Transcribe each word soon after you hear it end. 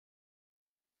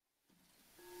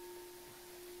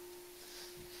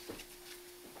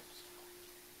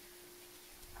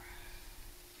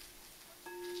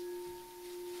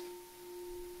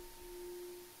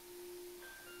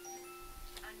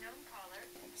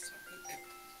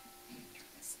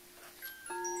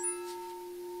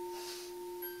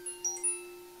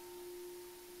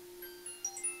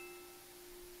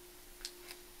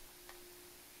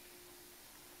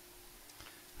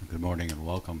morning and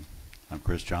welcome. I'm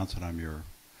Chris Johnson. I'm your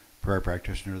prayer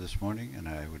practitioner this morning, and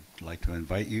I would like to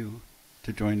invite you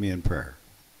to join me in prayer.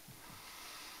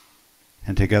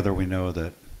 And together we know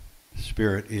that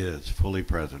Spirit is fully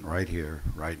present right here,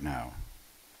 right now.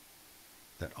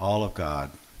 That all of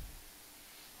God,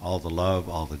 all the love,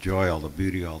 all the joy, all the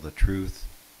beauty, all the truth,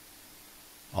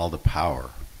 all the power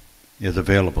is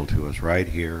available to us right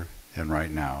here and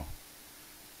right now.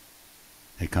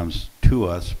 It comes to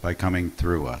us by coming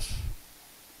through us,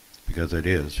 because it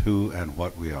is who and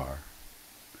what we are.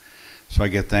 So I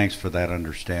give thanks for that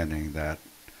understanding that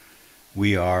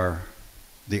we are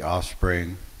the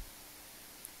offspring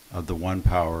of the one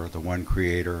power, the one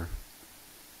creator.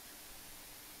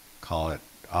 Call it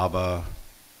Abba,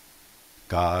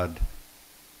 God,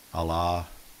 Allah,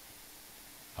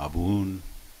 Abun,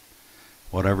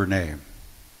 whatever name.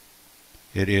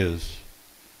 It is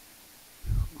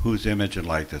whose image and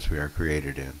likeness we are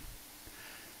created in.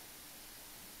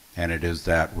 And it is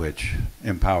that which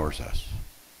empowers us.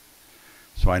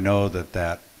 So I know that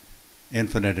that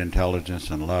infinite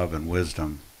intelligence and love and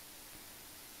wisdom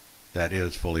that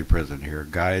is fully present here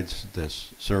guides this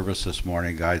service this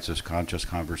morning, guides this conscious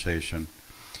conversation,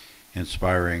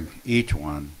 inspiring each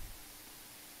one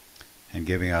and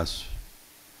giving us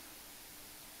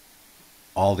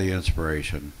all the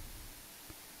inspiration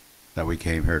that we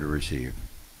came here to receive.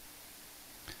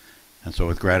 And so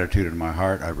with gratitude in my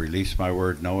heart, I release my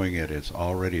word knowing it is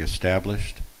already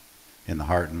established in the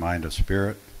heart and mind of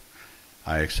Spirit.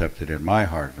 I accept it in my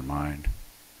heart and mind.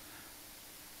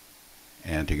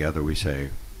 And together we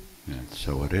say, and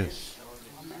so it is.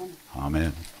 Amen.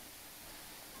 Amen.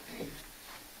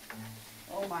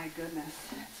 Oh my goodness,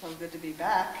 it's so good to be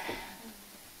back.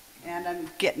 And I'm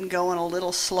getting going a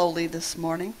little slowly this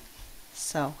morning.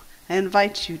 So I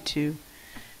invite you to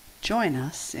join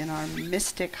us in our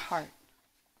Mystic Heart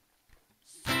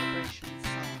celebration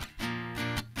song.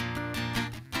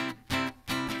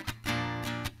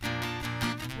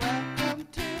 Welcome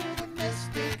to the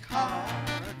Mystic Heart.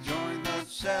 Join the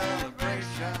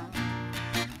celebration.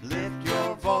 Lift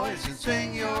your voice and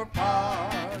sing your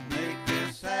part. Make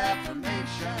this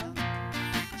affirmation.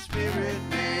 Spirit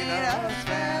made us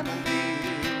family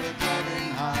with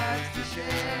loving hearts to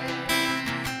share.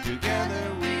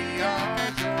 Together we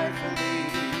are joyfully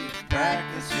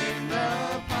practicing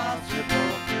the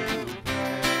possible through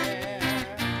prayer.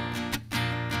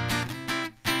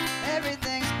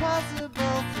 Everything's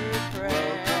possible through prayer.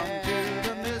 Welcome to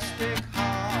the Mystic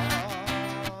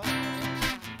Heart.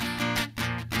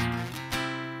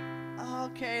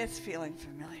 Okay, it's feeling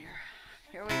familiar.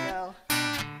 Here we go.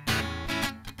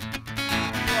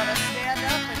 You want to stand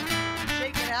up and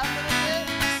shake it out a little bit?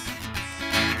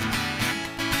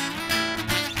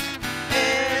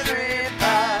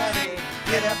 Everybody,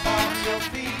 get up on your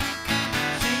feet.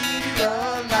 See the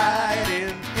light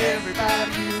in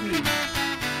everybody you meet.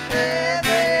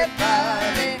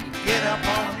 Everybody, get up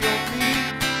on your feet.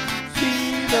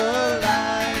 See the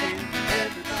light in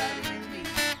everybody you meet.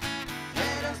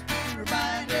 Let us be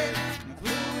reminded of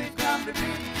who we've come to be.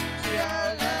 We are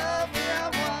love, we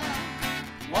are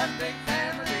one big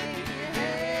family.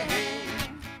 Hey, hey,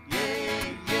 yeah,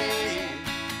 yeah,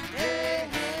 hey,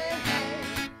 hey, hey,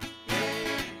 yeah,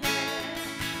 yeah.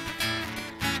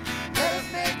 Let us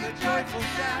make a joyful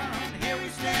sound. Here we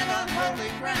stand on holy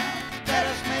ground. Let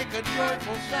us make a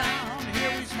joyful sound.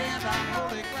 Here we stand on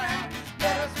holy ground.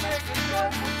 Let us make a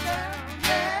joyful sound.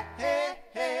 Hey, hey,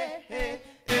 hey, hey.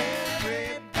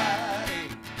 Everybody,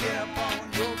 get up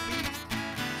on your feet.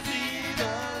 See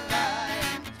the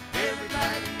light.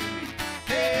 Everybody you meet.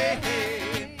 Hey,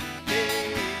 hey, hey,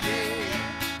 yeah.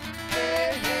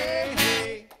 Hey, hey,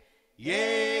 hey,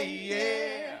 yeah,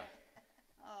 yeah.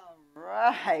 All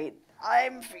right.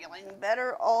 I'm feeling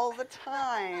better all the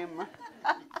time.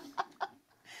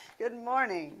 Good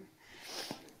morning.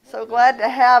 So glad to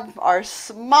have our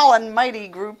small and mighty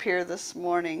group here this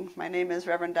morning. My name is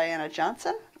Reverend Diana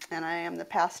Johnson, and I am the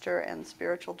pastor and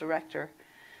spiritual director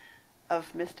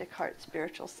of Mystic Heart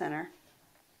Spiritual Center.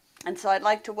 And so I'd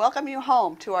like to welcome you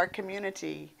home to our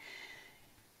community.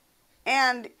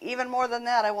 And even more than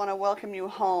that, I want to welcome you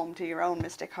home to your own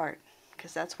Mystic Heart,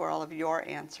 because that's where all of your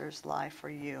answers lie for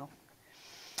you.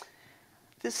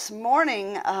 This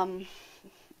morning, I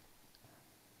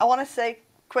want to say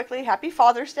quickly, Happy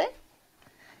Father's Day.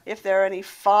 If there are any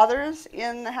fathers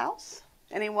in the house,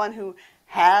 anyone who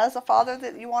has a father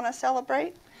that you want to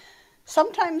celebrate,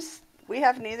 sometimes we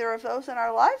have neither of those in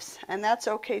our lives, and that's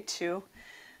okay too.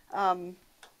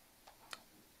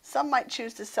 Some might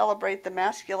choose to celebrate the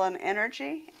masculine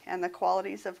energy and the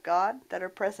qualities of God that are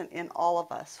present in all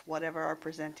of us, whatever our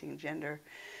presenting gender.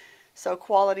 So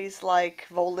qualities like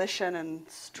volition and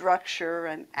structure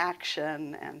and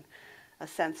action and a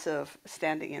sense of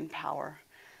standing in power.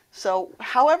 So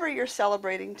however you're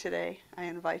celebrating today, I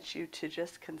invite you to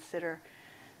just consider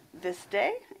this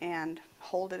day and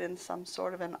hold it in some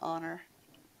sort of an honor.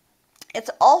 It's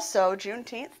also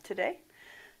Juneteenth today,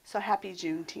 so happy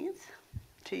Juneteenth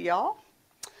to y'all.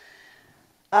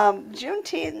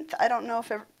 Juneteenth, I don't know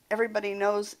if everybody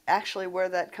knows actually where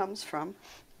that comes from.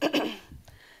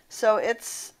 So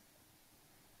it's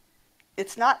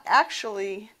not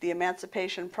actually the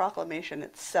Emancipation Proclamation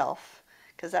itself,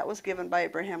 because that was given by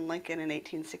Abraham Lincoln in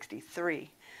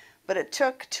 1863. But it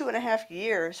took 2.5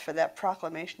 years for that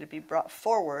proclamation to be brought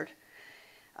forward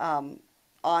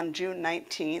on June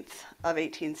 19th of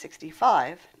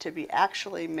 1865 to be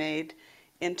actually made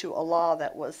into a law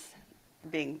that was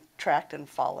being tracked and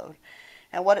followed.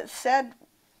 And what it said,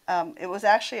 it was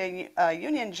actually a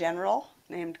Union general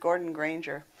named Gordon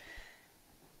Granger.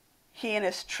 He and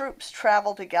his troops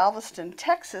traveled to Galveston,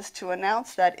 Texas to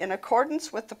announce that in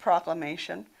accordance with the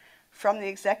proclamation from the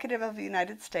Executive of the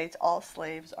United States, all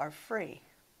slaves are free.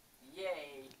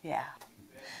 Yay. Yeah.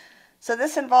 So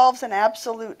this involves an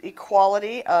absolute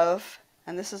equality of,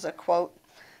 and this is a quote,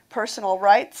 personal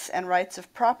rights and rights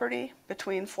of property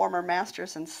between former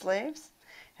masters and slaves,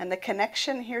 and the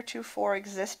connection heretofore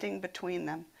existing between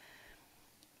them.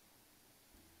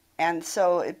 And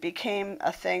so it became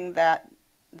a thing that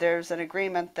there's an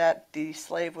agreement that the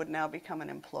slave would now become an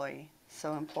employee.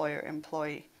 So employer,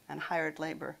 employee, and hired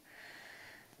labor.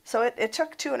 So it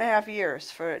took 2.5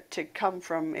 years for it to come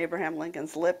from Abraham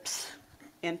Lincoln's lips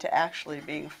into actually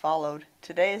being followed.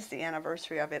 Today is the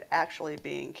anniversary of it actually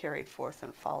being carried forth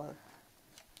and followed.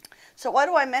 So why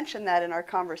do I mention that in our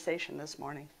conversation this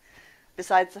morning?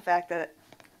 Besides the fact that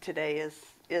today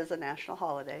is a national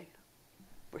holiday.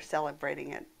 We're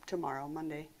celebrating it tomorrow,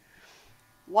 Monday.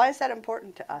 Why is that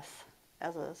important to us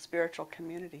as a spiritual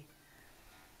community?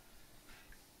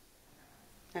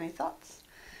 Any thoughts?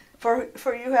 For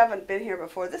you who haven't been here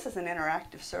before, this is an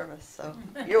interactive service, so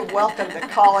you're welcome to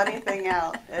call anything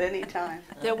out at any time.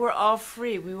 That we're all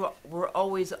free. We're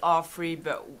always all free,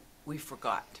 but we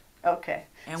forgot. Okay.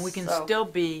 And we can So- still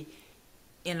be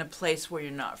in a place where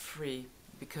you're not free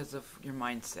because of your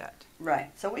mindset.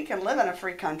 Right. So we can live in a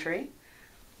free country,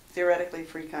 theoretically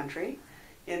free country,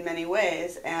 in many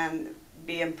ways, and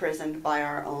be imprisoned by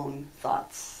our own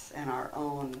thoughts and our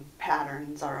own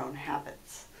patterns, our own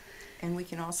habits. And we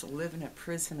can also live in a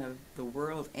prison of the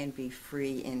world and be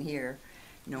free in here,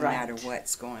 no Right. matter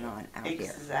what's going on out here.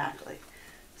 Exactly.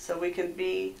 So we can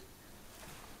be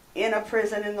in a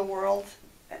prison in the world.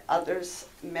 Others,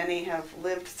 many have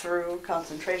lived through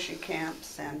concentration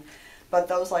camps, but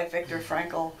those like Viktor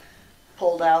Frankl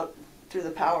pulled out through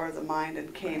the power of the mind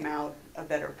and came out a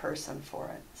better person for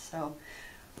it.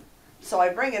 So I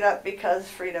bring it up because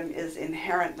freedom is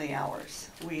inherently ours.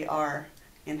 We are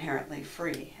inherently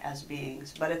free as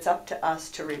beings, but it's up to us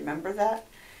to remember that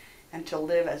and to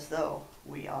live as though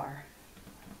we are.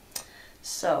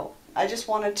 So I just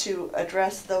wanted to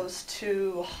address those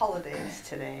two holidays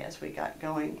today as we got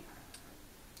going.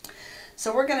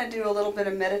 So we're going to do a little bit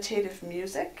of meditative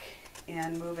music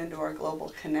and move into our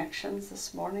global connections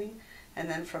this morning, and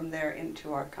then from there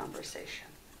into our conversation.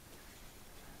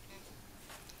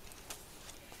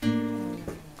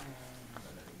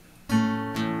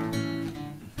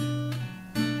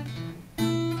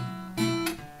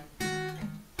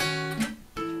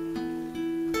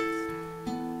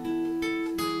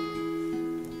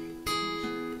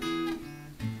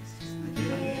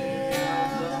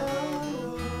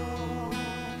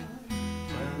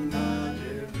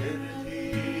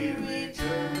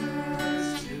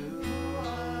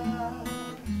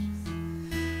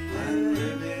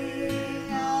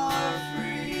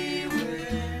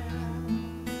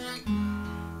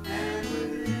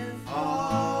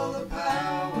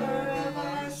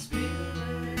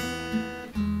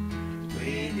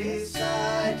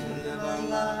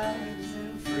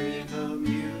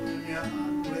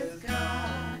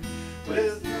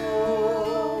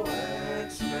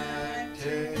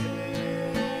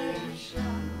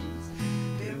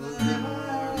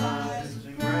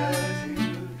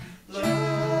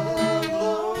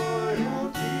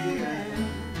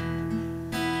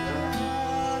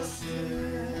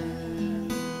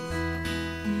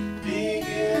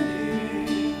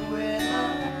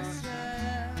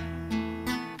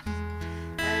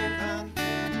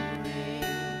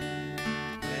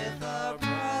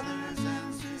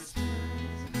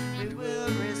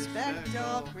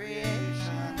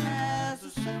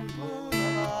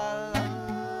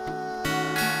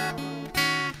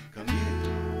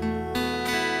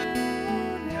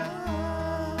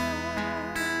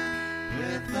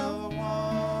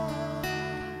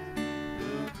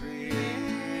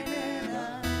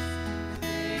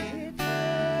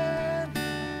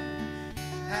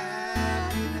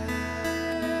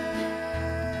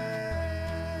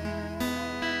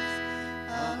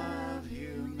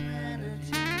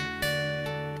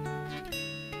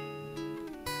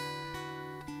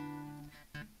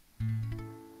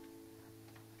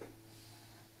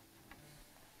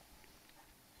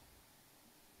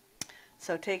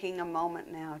 So taking a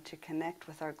moment now to connect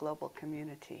with our global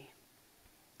community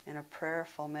in a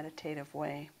prayerful, meditative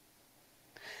way.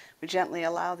 We gently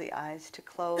allow the eyes to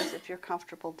close if you're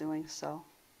comfortable doing so,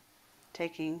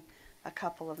 taking a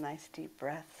couple of nice deep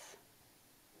breaths.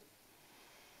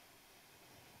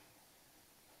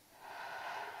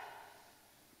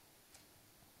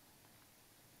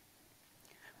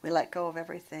 We let go of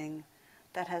everything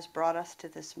that has brought us to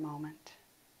this moment,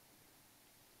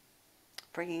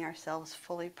 bringing ourselves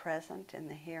fully present in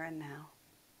the here and now.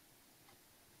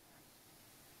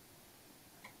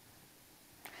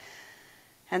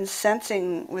 And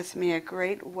sensing with me a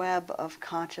great web of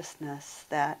consciousness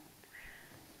that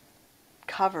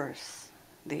covers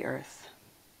the earth,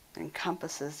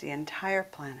 encompasses the entire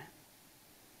planet.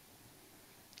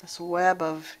 This web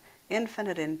of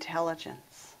infinite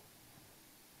intelligence.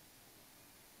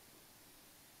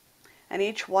 And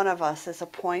each one of us is a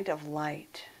point of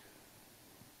light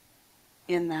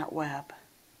in that web.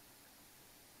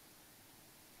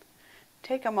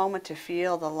 Take a moment to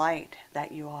feel the light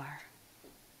that you are.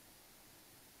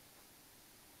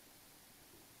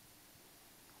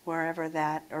 Wherever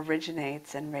that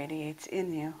originates and radiates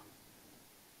in you.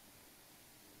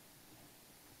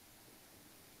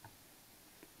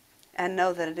 And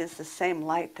know that it is the same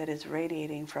light that is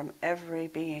radiating from every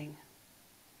being.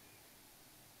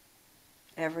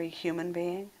 Every human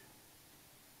being,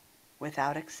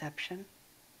 without exception.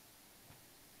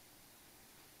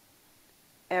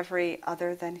 Every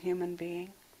other than human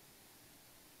being.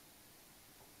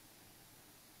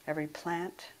 Every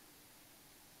plant.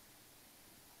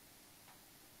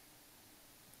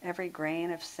 Every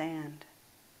grain of sand.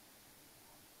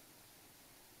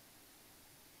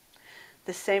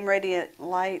 The same radiant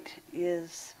light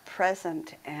is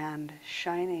present and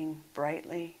shining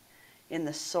brightly in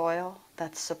the soil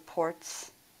that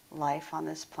supports life on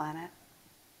this planet.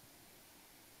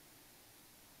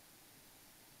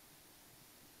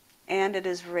 And it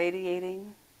is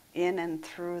radiating in and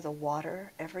through the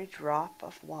water, every drop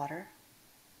of water.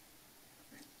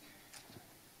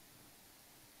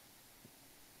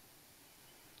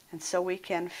 And so we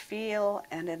can feel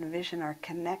and envision our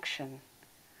connection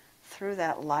through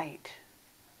that light,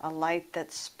 a light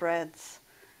that spreads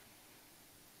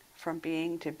from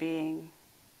being to being.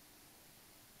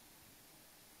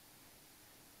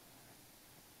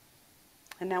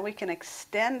 And now we can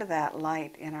extend that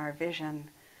light in our vision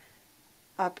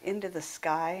up into the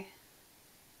sky,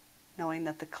 knowing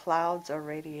that the clouds are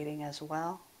radiating as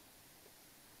well.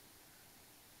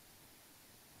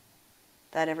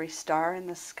 That every star in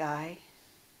the sky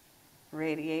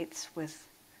radiates with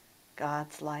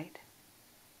God's light.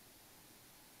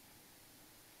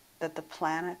 That the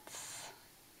planets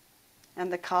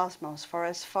and the cosmos, for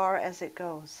as far as it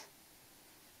goes,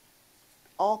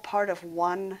 all part of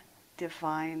one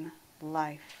divine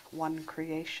life, one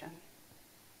creation.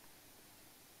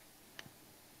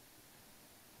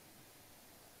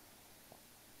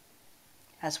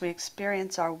 As we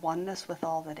experience our oneness with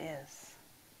all that is,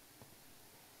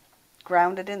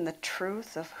 grounded in the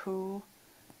truth of who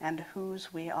and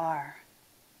whose we are,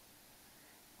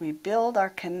 we build our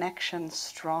connection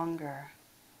stronger,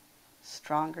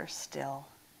 stronger still,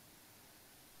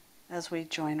 as we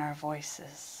join our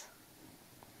voices.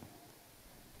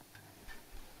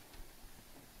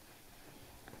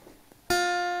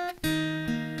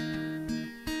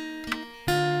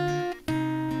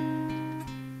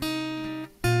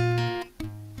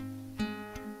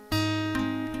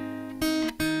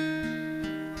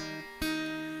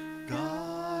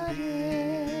 God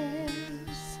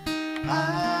is,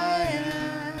 I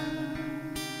am,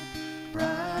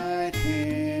 right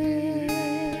here,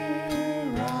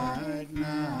 right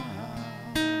now,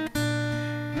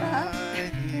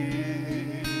 right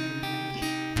here,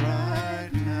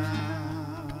 right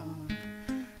now.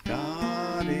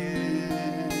 God is,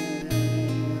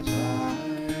 I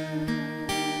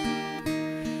am,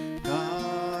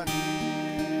 God is, I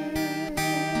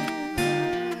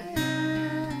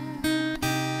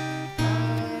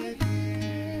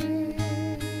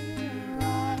am.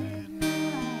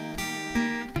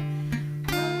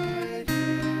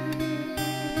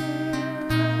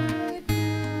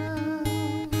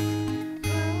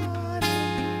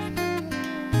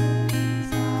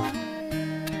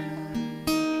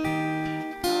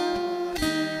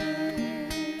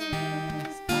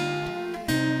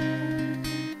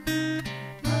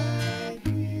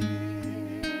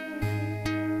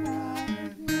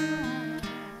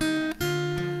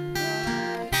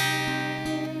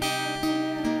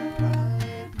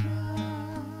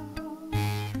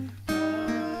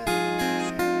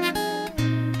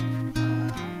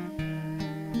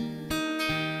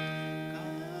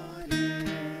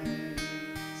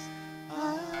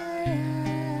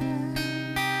 am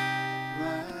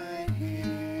right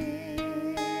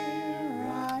here,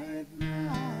 right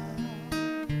now.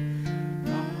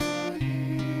 Right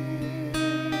here,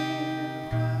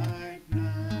 right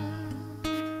now.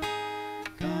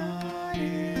 God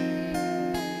is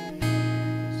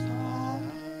all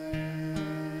I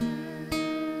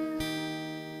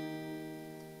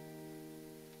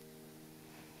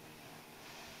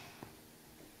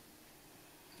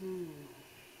am.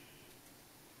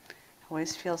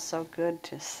 Always feels so good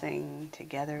to sing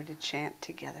together, to chant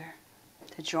together,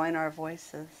 to join our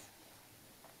voices.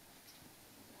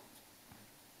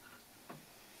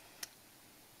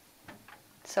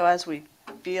 So as we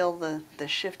feel the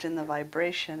shift in the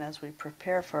vibration, as we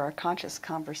prepare for our conscious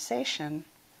conversation,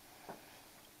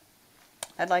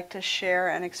 I'd like to share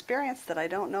an experience that I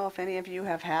don't know if any of you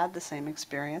have had the same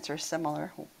experience or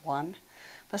similar one,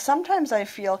 but sometimes I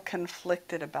feel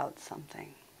conflicted about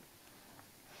something.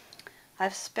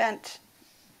 I've spent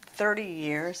 30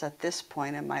 years at this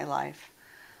point in my life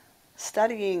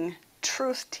studying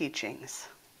truth teachings,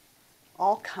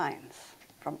 all kinds,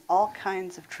 from all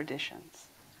kinds of traditions.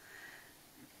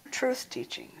 Truth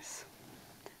teachings.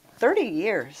 30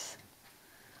 years.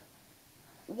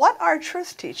 What are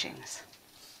truth teachings?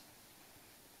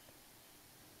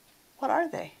 What are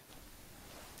they?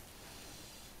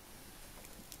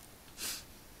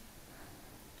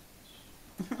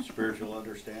 Spiritual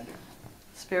understanding.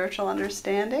 Spiritual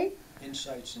understanding?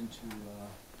 Insights into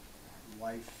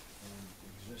life and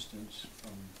existence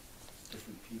from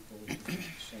different people, different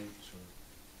saints,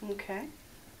 or Okay.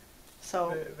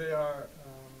 So They are.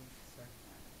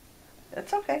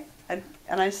 it's okay. And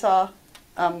I saw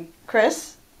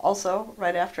Chris also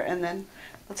right after, and then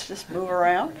let's just move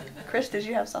around. Chris, did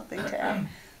you have something to add?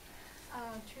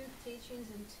 Truth teachings,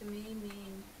 and to me,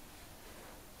 mean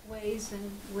ways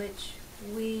in which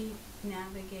we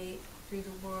navigate through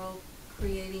the world,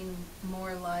 creating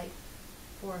more life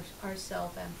for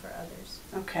ourselves and for others.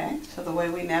 Okay, so the way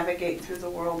we navigate through the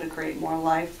world to create more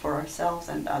life for ourselves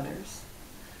and others.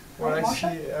 What I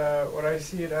Moshe? what I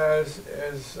see it as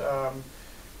is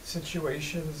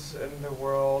situations in the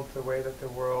world, the way that the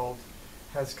world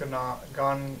has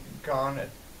gone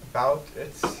about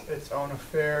its own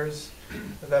affairs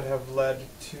that have led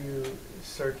to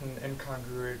certain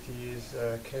incongruities,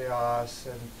 chaos,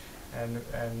 and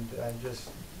just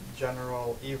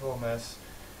general evilness,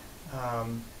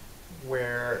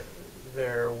 where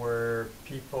there were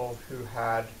people who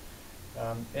had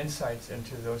insights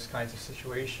into those kinds of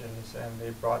situations, and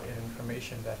they brought in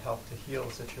information that helped to heal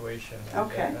the situation.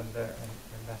 Okay. And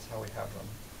that's how we have them.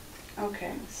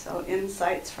 Okay, so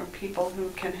insights from people who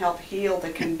can help heal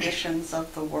the conditions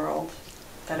of the world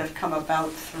that have come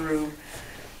about through,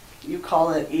 you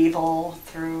call it evil,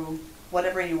 through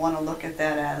whatever you want to look at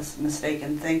that as,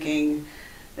 mistaken thinking,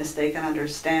 mistaken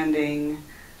understanding.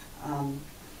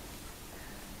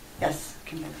 Yes,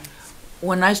 Kimberly.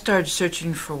 When I started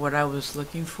searching for what I was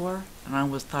looking for, and I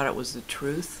thought it was the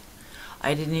truth,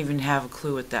 I didn't even have a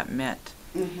clue what that meant.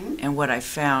 Mm-hmm. And what I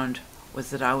found was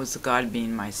that I was the God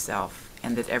being myself,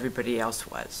 and that everybody else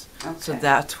was. So Okay.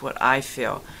 that's what I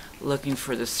feel, looking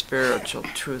for the spiritual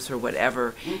truth or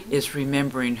whatever, Mhm. is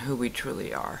remembering who we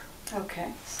truly are.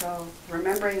 Okay, so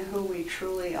remembering who we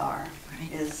truly are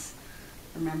Right. is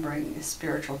remembering the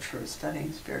spiritual truth,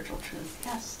 studying spiritual truth.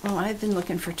 Yes. Well, I've been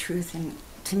looking for truth, and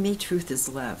to me, truth is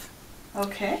love.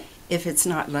 Okay. If it's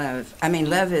not love, I mean,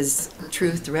 love is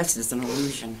truth, the rest is an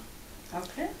illusion.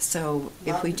 Okay. So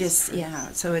if Love we is just, truth.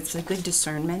 yeah, so it's a good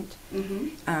discernment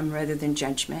Mm-hmm. rather than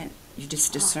judgment. You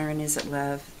just discern, is it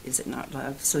love, is it not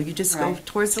love? So you just Right. go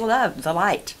towards the love, the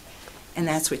light, and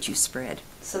that's what you spread.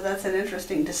 So that's an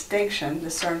interesting distinction,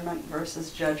 discernment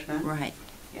versus judgment. Right.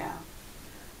 Yeah.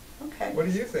 Okay. What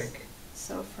do you think?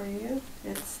 So for you,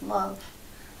 it's love.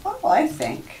 What do I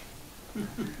think?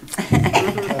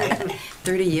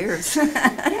 30 years.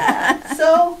 Yeah.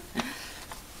 So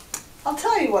I'll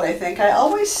tell you what I think. I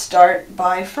always start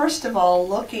by, first of all,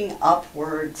 looking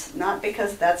upwards, not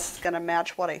because that's going to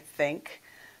match what I think,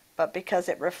 but because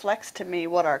it reflects to me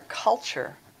what our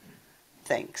culture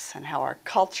thinks and how our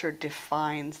culture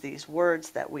defines these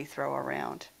words that we throw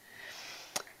around.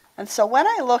 And so when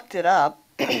I looked it up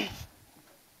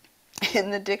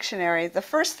in the dictionary, the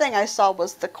first thing I saw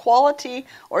was the quality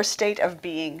or state of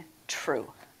being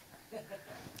true.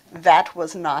 That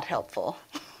was not helpful.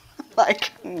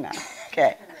 Like, no.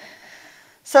 Okay.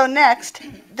 So next,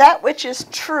 that which is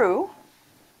true,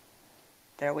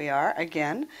 there we are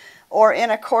again, or in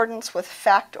accordance with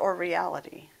fact or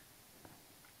reality.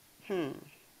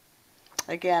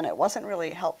 Again, it wasn't really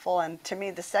helpful, and to me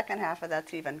the second half of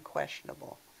that's even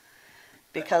questionable.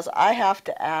 because I have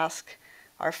to ask,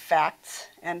 are facts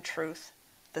and truth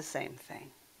the same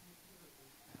thing?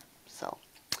 So,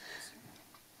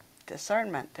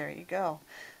 discernment, there you go.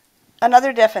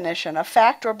 Another definition, a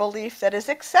fact or belief that is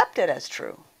accepted as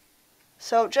true.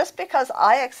 So just because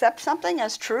I accept something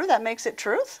as true, that makes it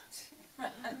truth?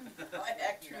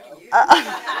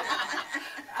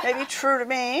 Maybe true to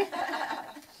me.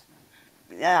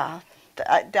 Yeah,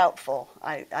 doubtful.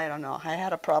 I don't know. I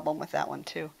had a problem with that one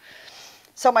too.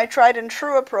 So my tried and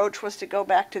true approach was to go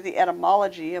back to the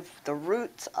etymology of the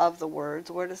roots of the words.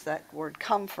 Where does that word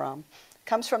come from? It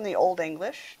comes from the Old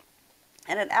English,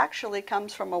 and it actually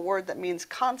comes from a word that means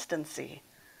constancy.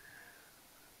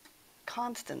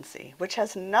 Constancy, which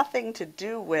has nothing to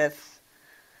do with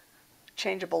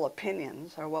changeable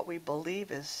opinions or what we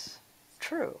believe is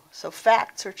true. So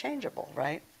facts are changeable,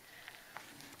 right?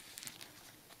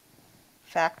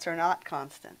 Facts are not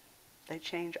constant. They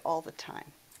change all the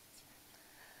time.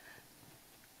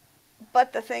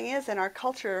 But the thing is, in our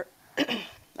culture,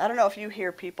 I don't know if you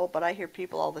hear people, but I hear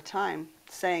people all the time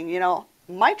saying, you know,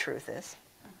 my truth is,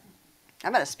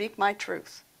 I'm going to speak my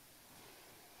truth.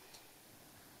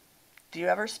 Do you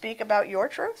ever speak about your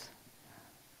truth?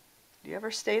 Do you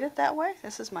ever state it that way?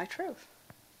 This is my truth.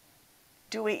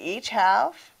 Do we each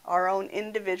have our own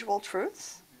individual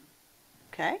truths?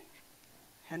 Okay.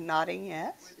 And nodding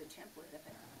yes. We're the template of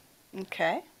it.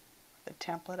 Okay. The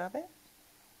template of it.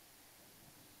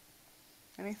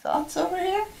 Any thoughts over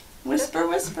here? Whisper,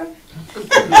 whisper.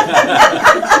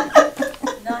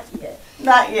 Not yet.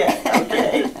 Not yet.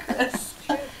 Okay.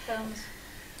 Truth comes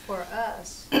for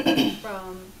us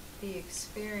from the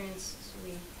experiences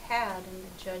we had and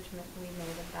the judgment we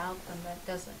made about them. That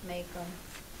doesn't make them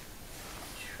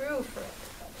true for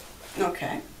everybody.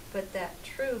 Okay. But that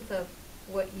truth of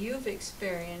what you've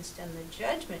experienced and the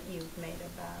judgment you've made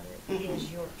about it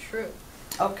is your truth.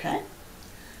 Okay.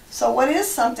 So what is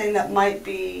something that might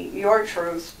be your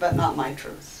truth but not my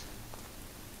truth?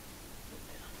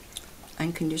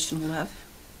 Unconditional love.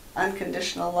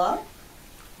 Unconditional love.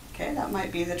 Okay, that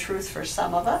might be the truth for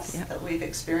some of us, Yep. that we've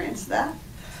experienced that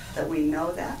we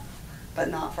know that, but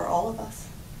not for all of us.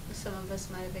 Some of us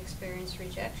might have experienced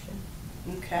rejection.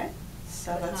 Okay,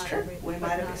 so but that's not true. every- We but might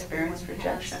have not experienced everyone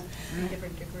rejection. has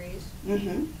different degrees.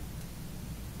 Mm-hmm.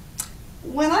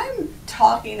 When I'm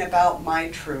talking about my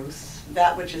truth,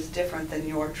 that which is different than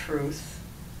your truth,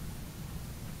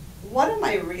 what am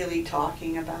I really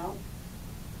talking about?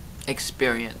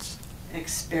 Experience.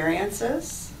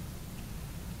 Experiences,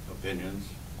 Opinions.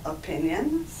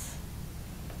 opinions,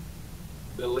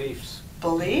 Beliefs.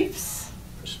 beliefs,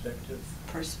 Perspective.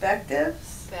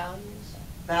 perspectives, Values.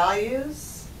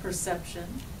 values, Perception.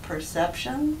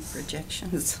 perceptions,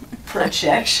 Projections.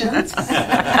 projections,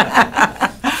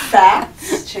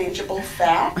 facts, changeable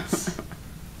facts.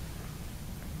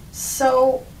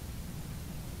 So,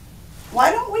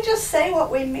 why don't we just say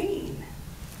what we mean?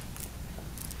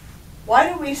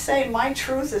 Why do we say my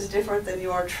truth is different than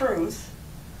your truth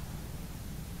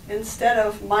instead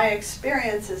of my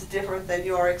experience is different than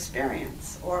your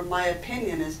experience, or my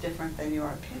opinion is different than your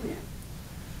opinion?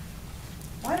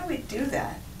 Why do we do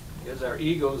that? Because our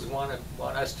egos want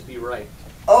us to be right.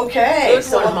 Okay, Good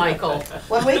so one, Michael.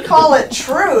 when we call it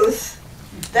truth,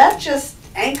 that just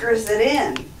anchors it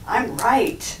in. I'm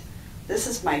right. This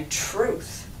is my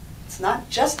truth. It's not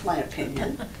just my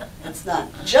opinion. It's not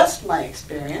just my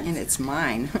experience. And it's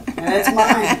mine. And it's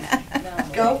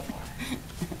mine. Go.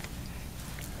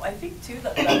 I think too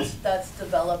that's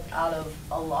developed out of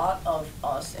a lot of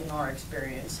us in our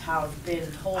experience have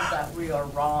been told that we are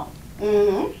wrong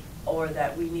Mm-hmm. or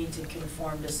that we need to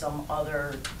conform to some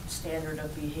other standard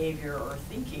of behavior or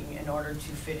thinking in order to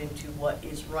fit into what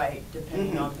is right,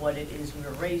 depending Mhm. on what it is we were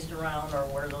raised around or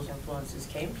where those influences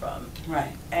came from.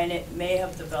 Right. And it may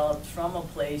have developed from a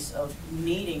place of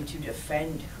needing to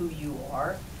defend who you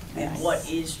are Yes. and what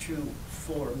is true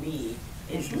for me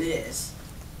is Mhm. this,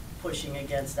 pushing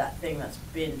against that thing that's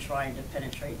been trying to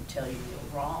penetrate and tell you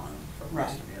you're wrong for most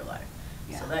Right. of your life.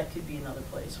 Yeah. So that could be another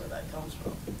place where that comes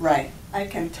from. Right. I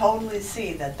can totally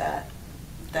see that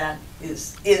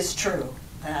is true.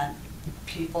 That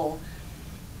people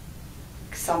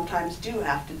sometimes do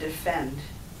have to defend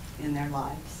in their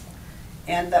lives.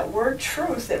 And that word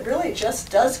truth, it really just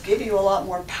does give you a lot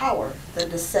more power than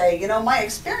to say, you know, my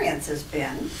experience has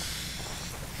been.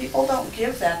 People don't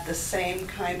give that the same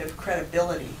kind of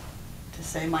credibility to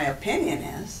say my opinion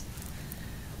is.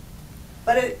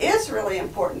 But it is really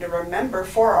important to remember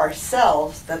for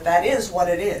ourselves that that is what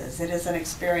it is. It is an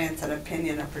experience, an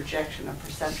opinion, a projection, a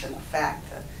perception, a fact,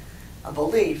 a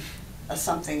belief, a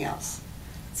something else.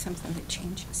 Something that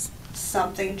changes.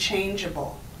 Something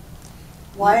changeable.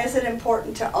 Why is it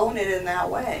important to own it in that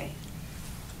way?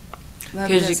 Love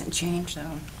 'Cause you- doesn't change,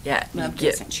 though. Yeah, you Love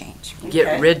get doesn't change. get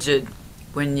Okay. rigid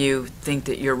when you think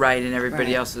that you're right and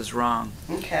everybody Right. else is wrong.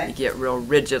 You Okay. get real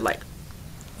rigid, like,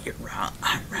 you're wrong,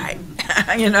 I'm right,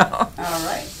 you know? All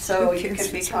right. So Who you cares can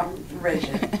if it's become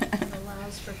rigid. It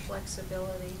allows for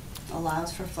flexibility.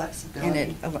 Allows for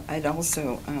flexibility. And it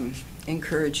also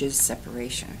encourages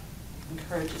separation,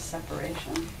 Encourages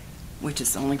separation. which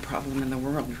is the only problem in the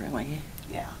world, really.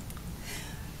 Yeah.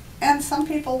 And some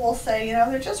people will say, you know,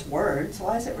 they're just words.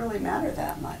 Why does it really matter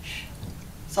that much?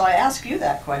 So I ask you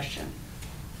that question.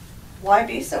 Why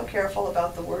be so careful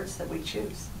about the words that we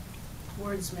choose?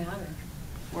 Words matter.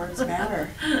 Words matter.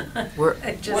 We're, It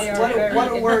What, just what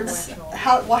do words,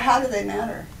 how do they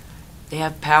matter? they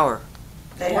have power.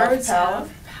 They have Words power.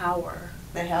 have power.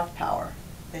 They have power.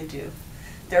 They do.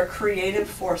 They're creative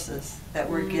forces that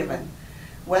we're given.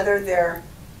 Whether they're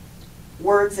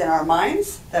words in our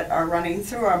minds that are running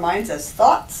through our minds as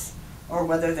thoughts, or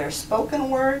whether they're spoken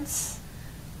words,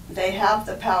 they have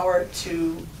the power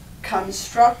to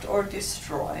construct or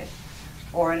destroy,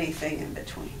 or anything in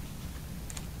between.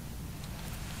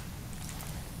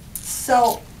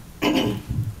 So,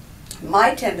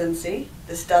 my tendency,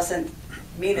 this doesn't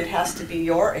mean it has to be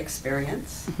your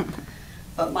experience,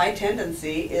 but my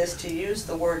tendency is to use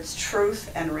the words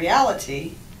truth and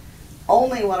reality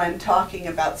only when I'm talking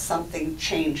about something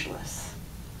changeless,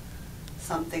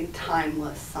 something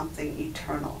timeless, something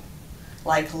eternal,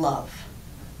 like love.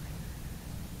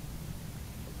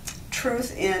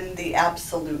 Truth in the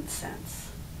absolute sense.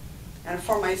 And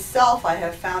for myself, I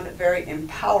have found it very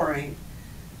empowering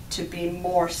to be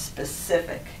more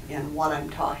specific in what I'm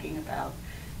talking about.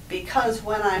 Because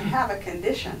when I have a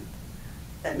condition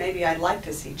that maybe I'd like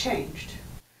to see changed,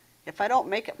 if I don't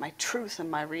make it my truth and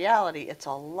my reality, it's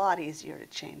a lot easier to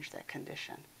change that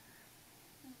condition.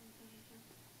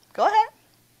 Go ahead.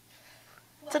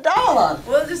 It's a dialogue.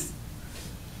 Well, just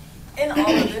in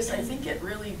all of this, I think it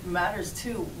really matters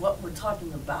too what we're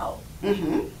talking about.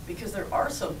 Mm-hmm. Because there are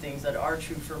some things that are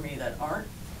true for me that aren't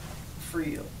for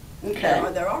you. Okay.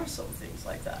 There are some things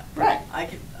like that. Right.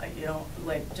 You know,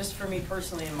 like just for me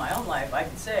personally in my own life, I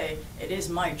could say it is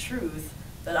my truth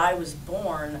that I was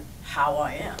born how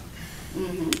I am.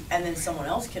 Mm-hmm. And then someone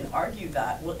else can argue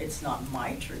that, well, it's not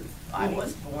my truth. I Mhm.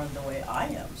 was born the way I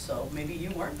am, so maybe you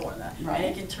weren't born that. Right. And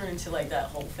it can turn into like that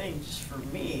whole thing just for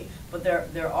me. But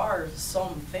there are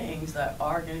some things that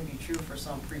are going to be true for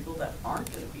some people that aren't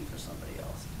going to be for somebody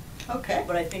else. Okay.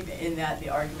 But I think that in that the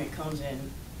argument comes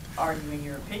in arguing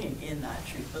your opinion in that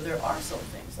truth. But there are some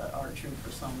things that are true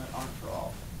for some that aren't for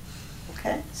all.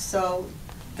 Okay. So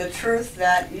the truth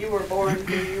that you were born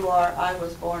who you are, I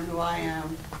was born who I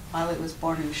am, Violet was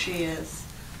born who she is,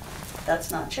 that's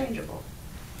not changeable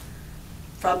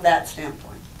from that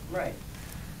standpoint. Right.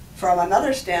 From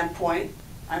another standpoint,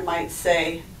 I might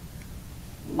say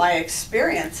my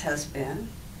experience has been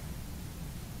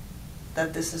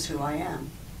that this is who I am.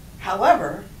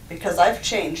 However, because I've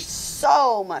changed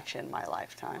so much in my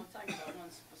lifetime, I'm talking about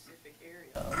one specific area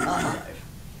of Uh-huh. my life.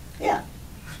 yeah.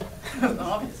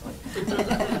 Obviously.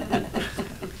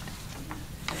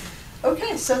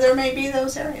 Okay, so there may be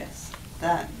those areas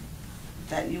that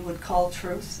you would call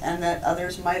truth, and that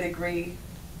others might agree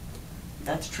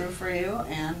that's true for you,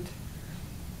 and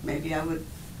maybe I would,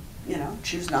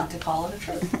 choose not to call it a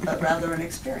truth, but rather an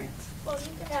experience. Well, you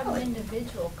could have an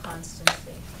individual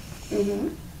constancy. Mm-hmm.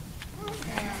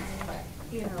 And,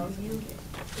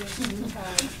 if you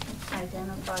have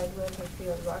identified with or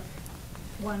feel rough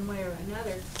one way or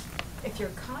another, if you're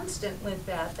constant with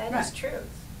that, that is Right. truth.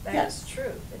 That Yes. is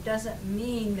truth. It doesn't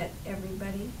mean that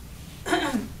everybody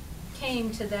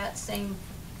came to that same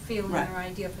feeling Right. or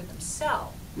idea for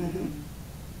themselves. Mm-hmm.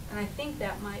 And I think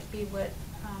that might be what,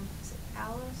 is it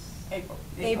Alice? April.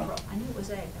 April. I knew it was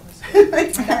A. That was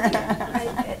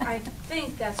good. I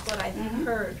think that's what I Mhm.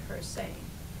 heard her saying.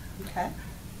 Okay.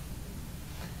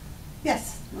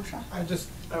 Yes, Moshe?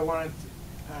 I wanted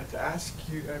to ask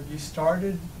you, you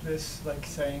started this like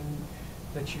saying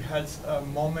that you had a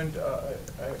moment, I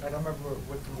don't remember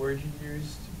what the word you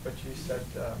used, but you said,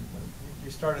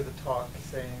 you started the talk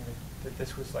saying that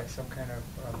this was like some kind of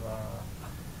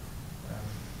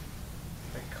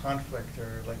like conflict,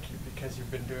 or like because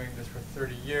you've been doing this for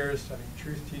 30 years, studying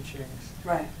truth teachings.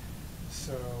 Right.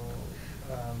 So,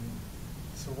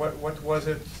 so what was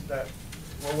it that,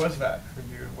 what was that for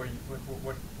you? What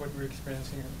were you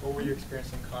experiencing? What were you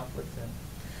experiencing conflict in?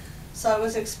 So I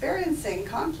was experiencing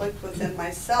conflict within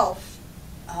myself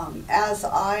as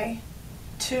I,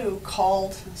 too,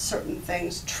 called certain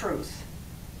things truth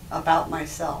about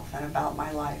myself and about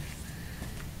my life.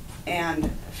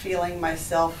 And feeling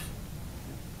myself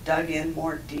dug in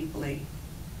more deeply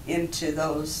into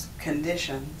those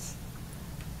conditions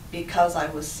because I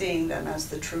was seeing them as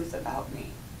the truth about me.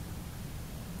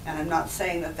 And I'm not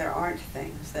saying that there aren't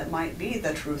things that might be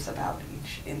the truth about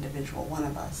each individual one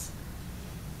of us.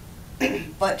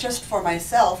 But just for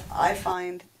myself, I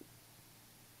find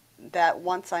that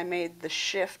once I made the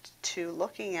shift to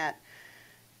looking at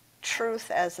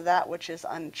truth as that which is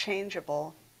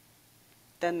unchangeable,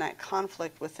 then that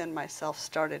conflict within myself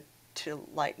started to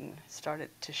lighten, started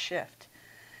to shift.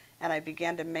 And I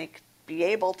began to be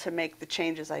able to make the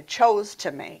changes I chose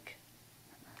to make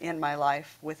in my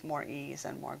life with more ease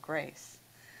and more grace.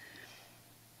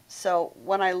 So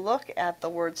when I look at the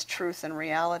words truth and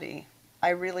reality, I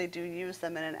really do use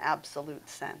them in an absolute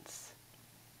sense.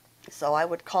 So I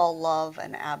would call love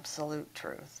an absolute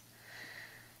truth.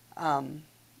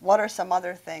 What are some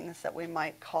other things that we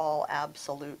might call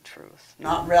absolute truth?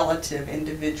 Not relative,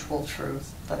 individual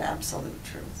truth, but absolute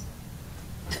truth.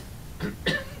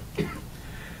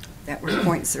 That we're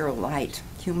 0.0 light.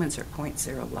 Humans are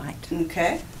 0.0 light.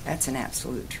 Okay? That's an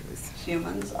absolute truth.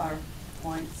 Humans are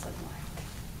points of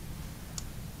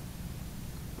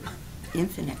light.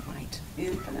 Infinite light.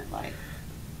 Infinite light.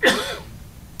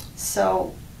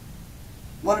 So,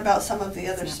 what about some of the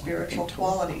other spiritual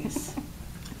qualities?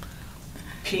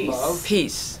 Peace. Love.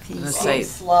 Peace. Peace. Let's say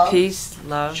Peace, love, peace,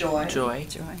 love, joy. joy.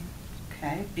 Joy.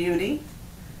 Okay, beauty.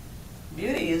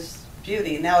 Beauty is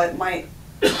beauty. Now it might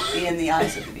be in the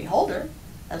eyes of the beholder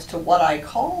as to what I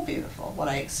call beautiful, what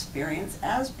I experience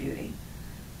as beauty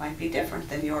might be different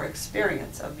than your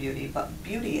experience of beauty, but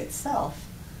beauty itself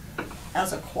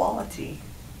as a quality,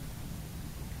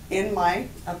 in my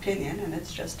opinion, and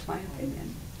it's just my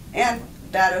opinion, and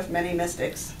that of many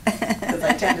mystics, because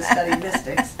I tend to study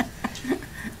mystics,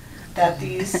 that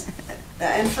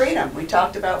and freedom, we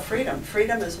talked about freedom.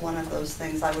 Freedom is one of those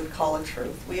things I would call a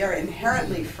truth. We are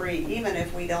inherently free even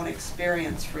if we don't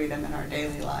experience freedom in our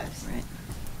daily lives. Right.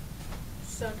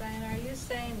 So Diana, are you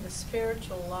saying the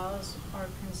spiritual laws are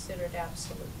considered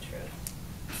absolute truth?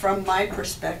 From my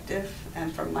perspective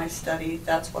and from my study,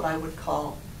 that's what I would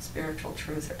call spiritual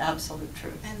truth or absolute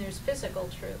truth. And there's physical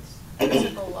truths,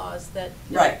 physical laws that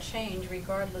Right. don't change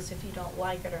regardless if you don't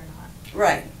like it or not.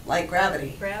 Right, like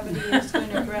gravity. Gravity is going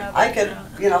to gravitate. I could,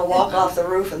 walk off the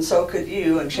roof and so could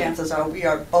you, and chances are we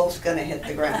are both going to hit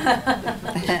the ground.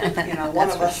 One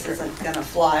of us isn't going to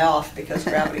fly off because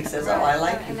gravity says, oh, I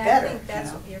like you And better. I think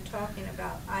that's what you're talking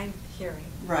about, I'm hearing.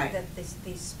 Right. That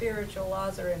these spiritual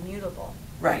laws are immutable.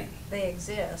 Right. They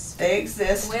exist. They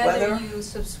exist Whether you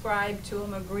subscribe to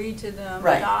them, agree to them,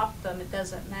 Right. adopt them, it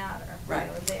doesn't matter.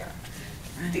 Right. They're there.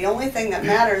 The only thing that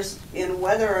matters in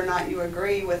whether or not you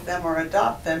agree with them or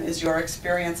adopt them is your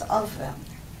experience of them.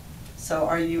 So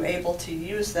are you able to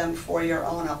use them for your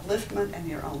own upliftment and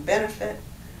your own benefit?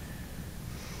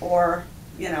 Or,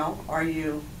 are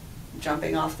you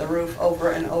jumping off the roof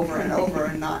over and over and over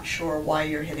and not sure why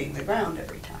you're hitting the ground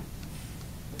every time?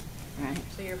 Right.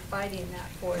 So you're fighting that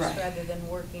force Right. rather than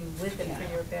working with it for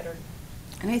Yeah. your better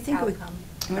And I think outcome.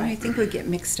 when I think we get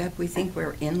mixed up, we think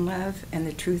we're in love, and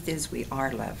the truth is we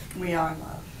are love. We are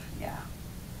love, yeah.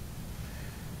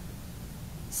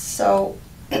 So,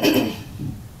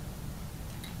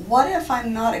 what if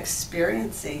I'm not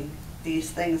experiencing these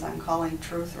things I'm calling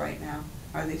truth right now?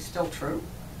 Are they still true?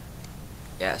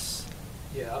 Yes.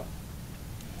 Yeah.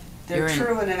 They're You're in-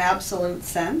 true in an absolute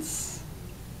sense,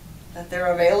 that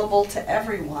they're available to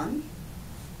everyone.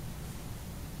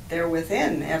 They're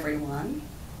within everyone.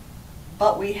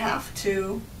 But we have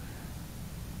to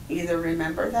either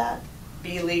remember that,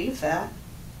 believe that,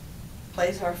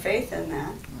 place our faith in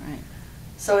that. Right.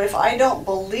 So if I don't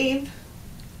believe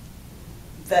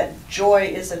that joy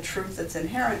is a truth that's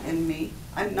inherent in me,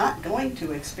 I'm not going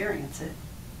to experience it.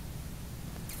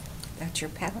 That's your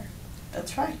power.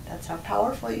 That's right. That's how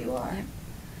powerful you are. Yep.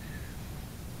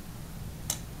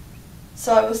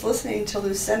 So I was listening to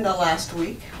Lucinda last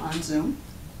week on Zoom,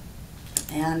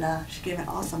 and she gave an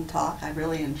awesome talk. I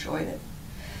really enjoyed it.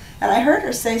 And I heard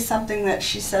her say something that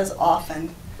she says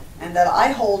often, and that I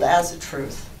hold as a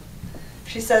truth.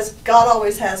 She says, God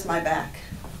always has my back.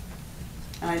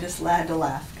 And I just had to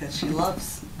laugh, because she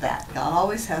loves that. God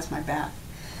always has my back.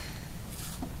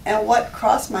 And what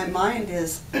crossed my mind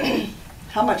is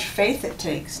how much faith it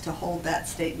takes to hold that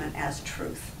statement as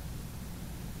truth.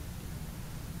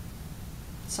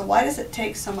 So why does it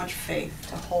take so much faith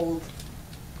to hold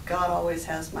God always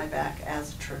has my back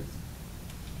as truth?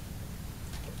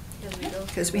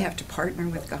 Because we have to partner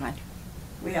with God.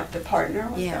 We have to partner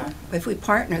with Yeah. God? If we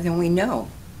partner, then we know,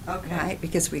 Okay. right?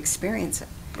 Because we experience it.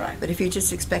 Right. But if you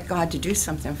just expect God to do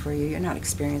something for you, you're not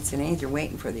experiencing it. You're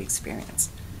waiting for the experience.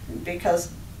 Because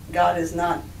God is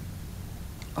not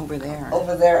Over there.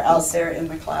 over there, out there in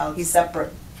the clouds, He's-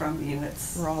 separate from you.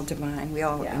 It's We're all divine. We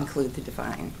all Yeah. include the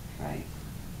divine. right.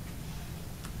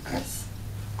 Yes.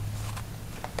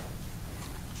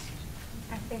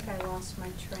 I think I lost my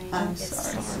train. I'm It's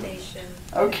sorry. the station.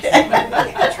 Okay.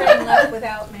 The train left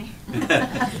without me.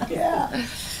 Yeah.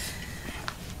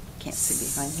 Can't see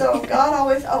behind So me. God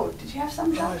always. Oh, did you have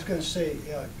some, No, I John? was gonna say,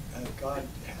 yeah, God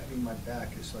having my back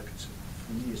is like,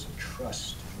 for me, it's a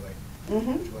trust.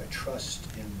 Mm-hmm. Do I trust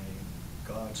in a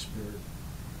God, Spirit,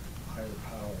 higher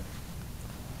power?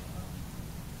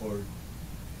 Or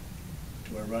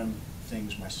do I run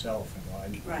things myself and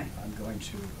go, Right. I'm going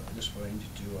to, this is what I need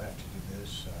to do, I have to do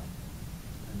this.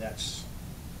 And that's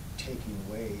taking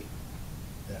away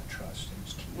that trust, and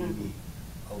it's keeping me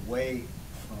away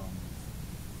from,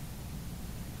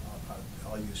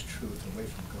 I'll use truth, away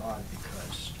from God,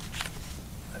 because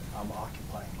I'm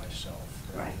occupying myself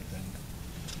rather Right. than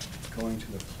going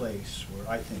to the place where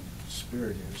I think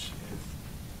Spirit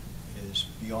is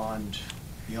beyond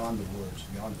the words,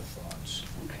 beyond the thoughts.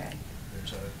 Okay.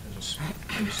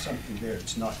 There's something there.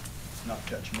 It's not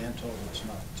judgmental. It's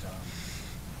not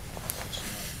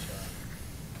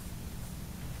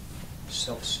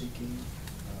self-seeking.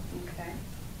 Okay.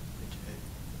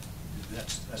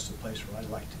 That's the place where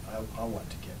I want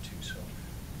to get to. So,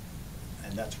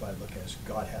 and that's why I look at as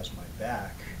God has my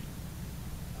back.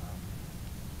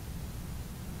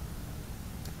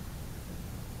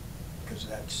 Because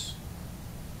that's,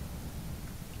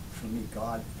 for me,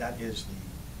 God, that is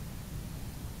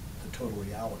the total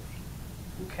reality.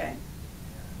 Okay.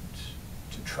 And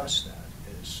to trust that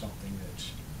is something that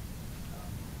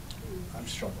I'm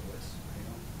struggling with,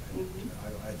 you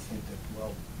know. I think that,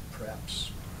 well,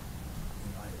 perhaps,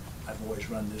 you know, I've always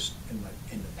run this in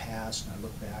the past, and I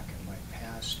look back at my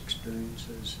past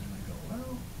experiences, and I go,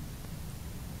 well,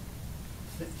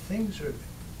 things were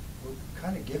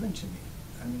kind of given to me.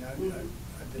 I mean,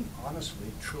 I've been honestly,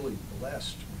 truly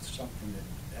blessed with something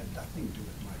that had nothing to do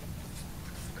with my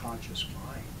conscious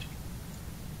mind.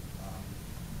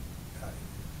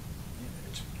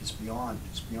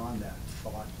 It's beyond that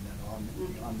thought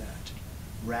and beyond that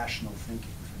rational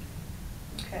thinking for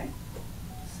me. Okay.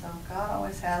 So God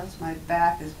always has my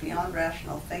back is beyond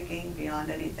rational thinking,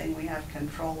 beyond anything we have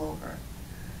control over.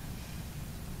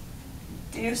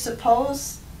 Do you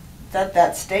suppose that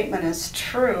that statement is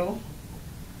true,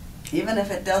 even if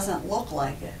it doesn't look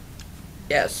like it?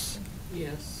 Yes.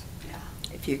 Yes. Yeah.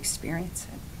 If you experience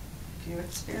it. If you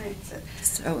experience it.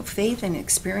 So faith and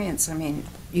experience, I mean,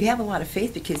 you have a lot of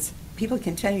faith because people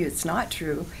can tell you it's not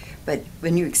true, but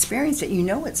when you experience it, you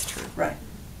know it's true. Right.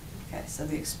 Okay, so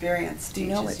the experience You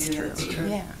know teaches it's you true. that it's true.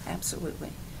 Yeah, absolutely.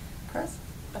 Chris?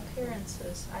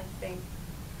 Appearances, I think.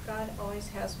 God always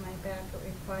has my back. It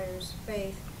requires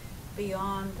faith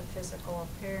beyond the physical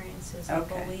appearances.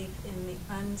 Okay. I believe in the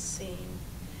unseen.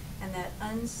 And that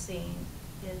unseen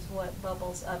is what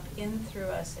bubbles up in through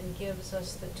us and gives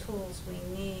us the tools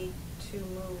we need to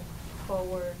move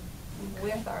forward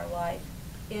with our life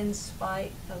in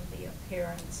spite of the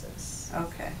appearances.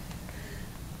 Okay.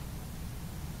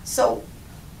 So,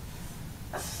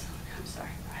 I'm sorry.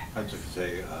 I'd just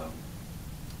say,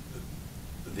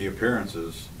 the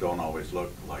appearances don't always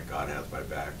look like God has my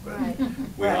back, but Right.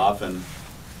 we Right. often,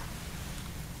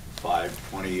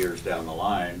 20 years down the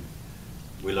line,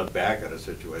 we look back at a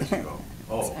situation and go,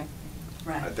 oh, Exactly.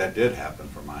 Right. that did happen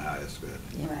for my highest good.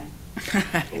 Yeah.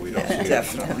 Right. But we don't see it.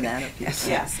 Definitely. That appears.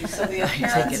 Yes, so the Taking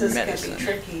appearances can medicine. be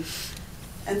tricky.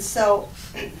 And so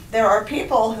there are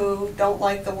people who don't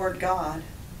like the word God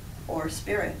or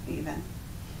spirit even.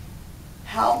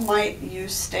 How might you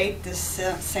state this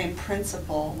same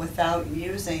principle without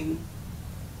using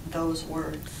those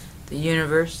words? The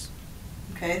universe.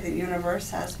 Okay, the universe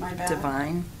has my back.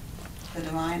 Divine. The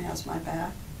divine has my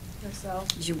back. Yourself.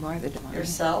 You are the divine.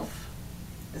 Yourself.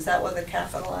 Is that with a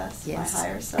capital S? Yes. My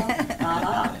higher self?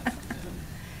 Uh-huh.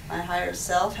 My higher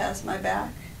self has my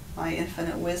back. My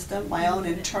infinite wisdom, my own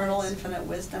internal infinite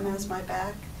wisdom has my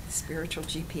back. Spiritual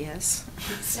GPS.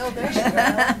 Oh, there you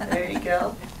go. There you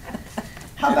go.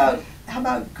 How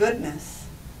about goodness?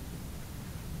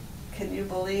 Can you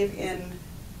believe in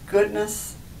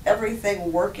goodness,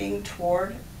 everything working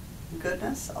toward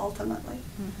goodness ultimately?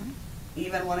 Mhm.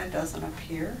 Even when it doesn't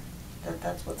appear that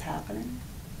that's what's happening?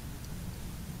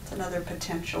 It's another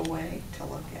potential way to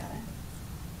look at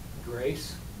it.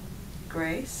 Grace.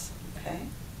 Grace, okay.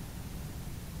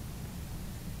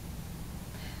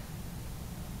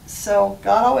 So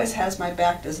God always has my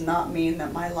back does not mean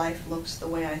that my life looks the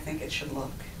way I think it should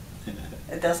look.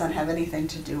 It doesn't have anything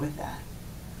to do with that.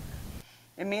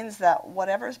 It means that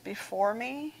whatever's before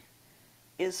me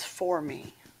is for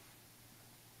me.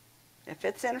 If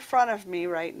it's in front of me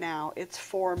right now, it's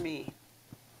for me.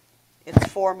 It's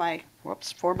for my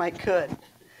good.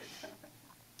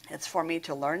 It's for me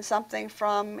to learn something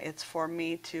from. It's for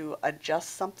me to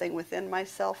adjust something within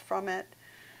myself from it.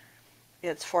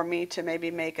 It's for me to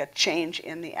maybe make a change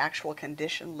in the actual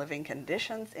living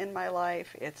conditions in my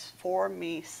life. It's for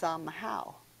me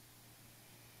somehow.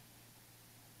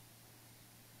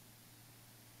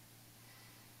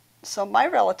 So my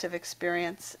relative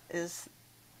experience is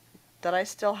that I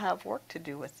still have work to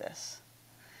do with this,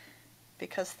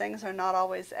 because things are not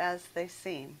always as they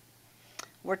seem.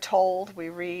 We're told, we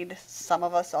read, some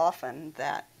of us often,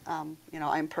 that,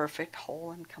 I'm perfect, whole,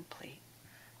 and complete.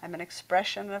 I'm an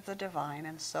expression of the divine,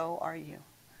 and so are you.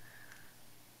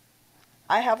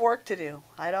 I have work to do.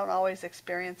 I don't always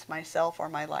experience myself or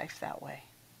my life that way.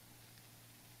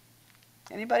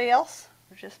 Anybody else?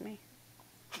 Or just me?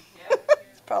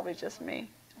 It's probably just me.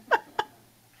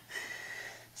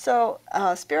 So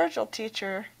a spiritual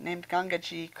teacher named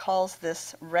Gangaji calls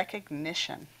this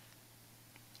recognition.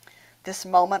 This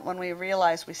moment when we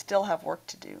realize we still have work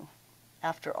to do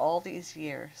after all these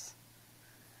years.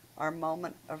 Our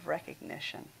moment of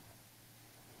recognition.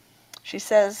 She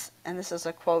says, and this is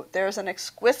a quote, "There is an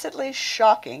exquisitely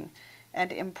shocking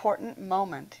and important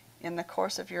moment in the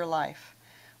course of your life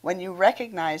when you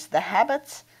recognize the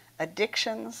habits,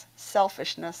 addictions,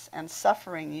 selfishness, and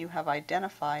suffering you have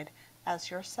identified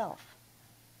as yourself."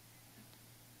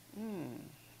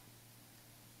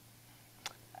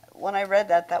 When I read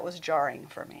that, that was jarring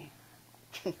for me.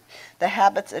 The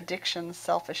habits, addictions,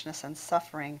 selfishness, and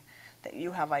suffering that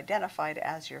you have identified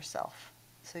as yourself.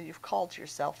 So you've called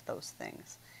yourself those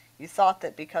things. You thought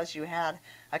that because you had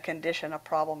a condition, a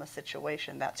problem, a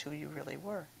situation, that's who you really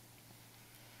were.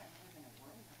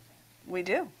 We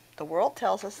do. The world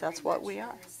tells us that's what we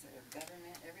are. The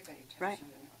government, everybody tells Right. you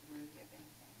you're not worthy of anything.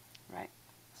 Right.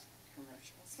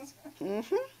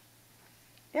 Commercials.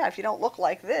 Yeah, if you don't look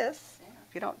like this, Yeah.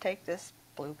 if you don't take this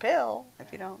blue pill,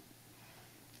 if you don't,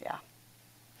 yeah.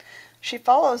 She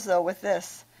follows, though, with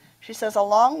this. She says,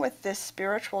 along with this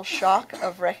spiritual shock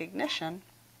of recognition,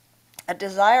 a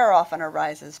desire often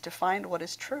arises to find what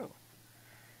is true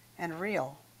and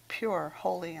real, pure,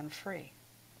 holy, and free.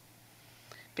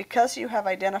 Because you have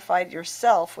identified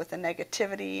yourself with the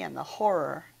negativity and the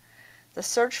horror, the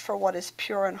search for what is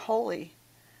pure and holy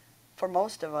for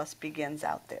most of us begins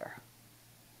out there.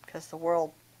 Because the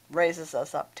world raises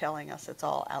us up telling us it's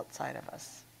all outside of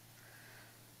us.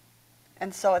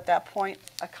 And so at that point,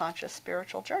 a conscious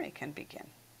spiritual journey can begin.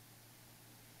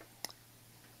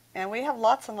 And we have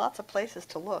lots and lots of places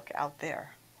to look out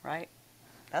there, right?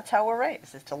 That's how we're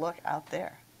raised, is to look out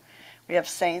there. We have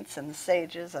saints and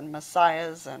sages and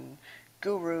messiahs and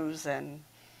gurus and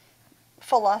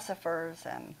philosophers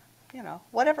and,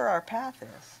 whatever our path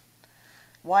is.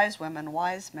 Wise women,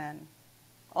 wise men,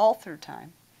 all through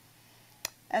time.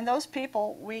 And those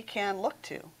people we can look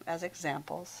to as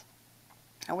examples.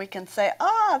 And we can say,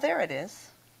 there it is.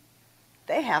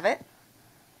 They have it.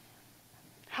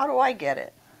 How do I get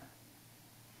it?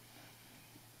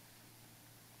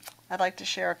 I'd like to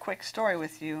share a quick story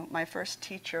with you. My first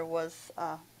teacher was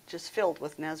just filled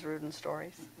with Nasrudin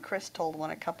stories. Chris told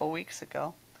one a couple weeks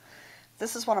ago.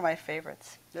 This is one of my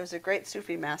favorites. There's a great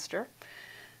Sufi master,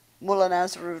 Mullah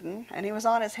Nasrudin, and he was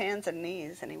on his hands and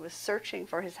knees, and he was searching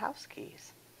for his house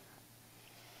keys.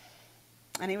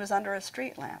 And he was under a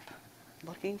street lamp,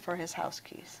 looking for his house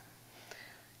keys.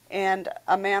 And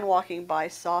a man walking by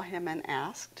saw him and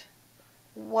asked,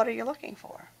 "What are you looking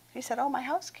for?" He said, "Oh, my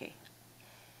house key."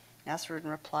 Nasrudin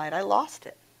replied, "I lost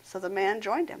it." So the man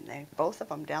joined him. They, both of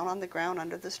them, down on the ground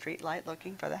under the street light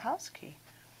looking for the house key.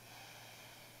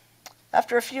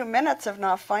 After a few minutes of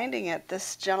not finding it,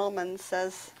 this gentleman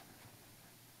says,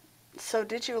 "So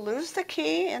did you lose the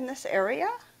key in this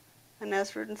area?" And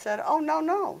Nasrudin said, "Oh,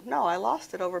 no, I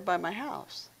lost it over by my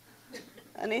house."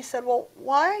 And he said, "Well,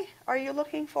 why are you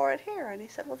looking for it here?" And he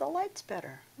said, "Well, the light's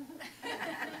better."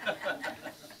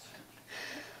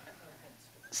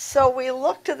 So we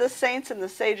look to the saints and the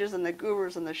sages and the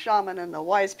gurus and the shaman and the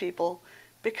wise people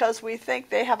because we think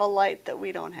they have a light that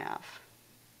we don't have.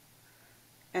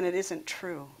 And it isn't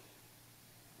true.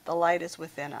 The light is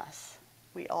within us.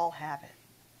 We all have it.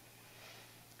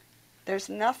 There's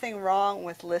nothing wrong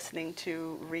with listening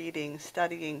to, reading,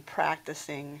 studying,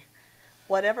 practicing,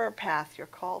 whatever path you're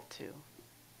called to.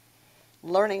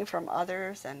 Learning from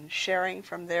others and sharing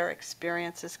from their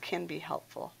experiences can be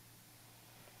helpful.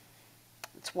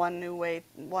 It's one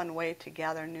way to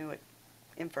gather new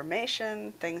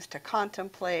information, things to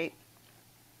contemplate.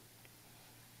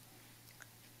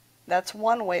 That's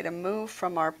one way to move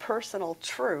from our personal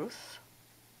truth,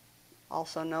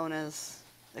 also known as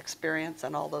experience,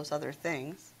 and all those other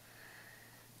things,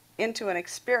 into an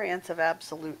experience of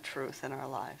absolute truth in our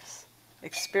lives,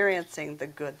 experiencing the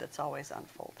good that's always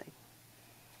unfolding.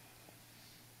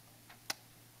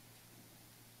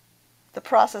 The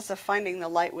process of finding the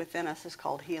light within us is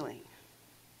called healing,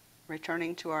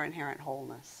 returning to our inherent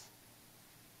wholeness.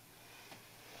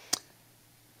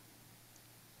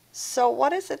 So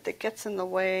what is it that gets in the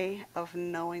way of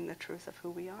knowing the truth of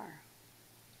who we are?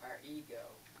 Our ego.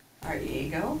 Our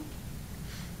ego?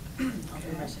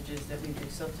 Other messages that we've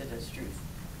accepted as truth.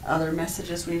 Other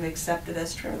messages we've accepted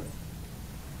as truth.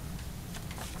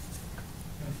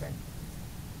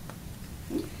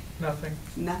 Nothing.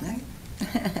 Nothing.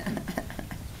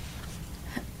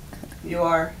 You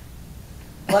are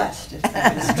blessed if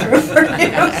that is true for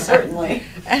you, certainly.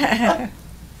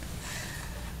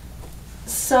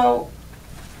 So,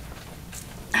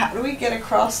 how do we get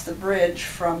across the bridge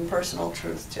from personal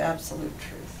truth to absolute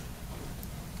truth?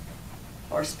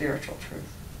 Or spiritual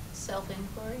truth?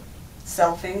 Self-inquiry.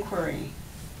 Self-inquiry.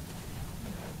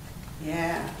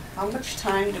 Yeah. How much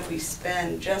time do we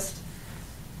spend just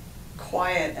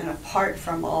quiet and apart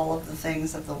from all of the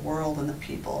things of the world and the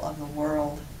people of the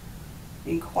world,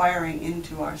 inquiring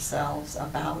into ourselves,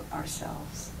 about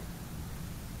ourselves?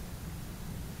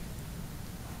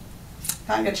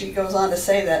 Congregants goes on to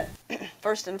say that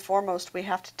first and foremost we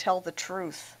have to tell the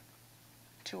truth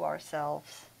to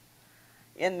ourselves.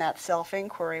 In that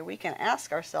self-inquiry, we can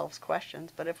ask ourselves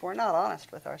questions, but if we're not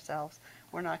honest with ourselves,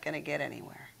 we're not going to get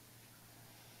anywhere.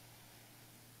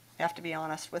 We have to be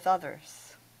honest with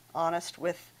others, honest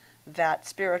with that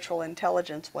spiritual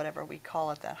intelligence, whatever we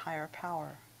call it, that higher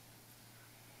power.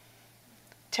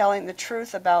 Telling the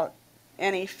truth about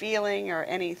any feeling or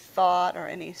any thought or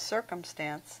any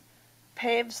circumstance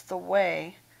paves the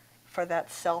way for that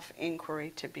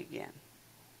self-inquiry to begin.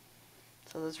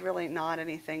 So there's really not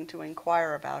anything to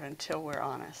inquire about until we're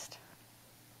honest.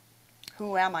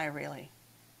 Who am I really?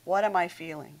 What am I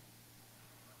feeling?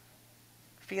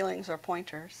 Feelings are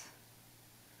pointers.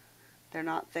 They're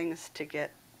not things to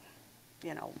get,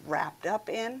 wrapped up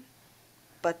in,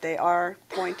 but they are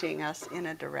pointing us in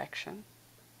a direction.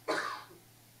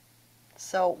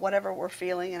 So whatever we're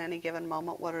feeling in any given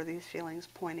moment, what are these feelings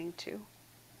pointing to?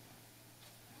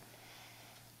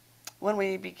 When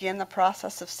we begin the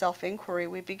process of self-inquiry,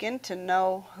 we begin to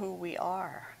know who we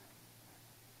are.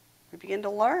 We begin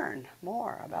to learn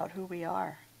more about who we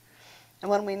are. And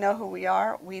when we know who we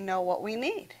are, we know what we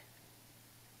need.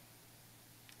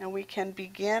 And we can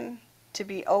begin to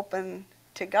be open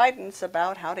to guidance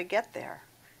about how to get there.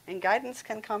 And guidance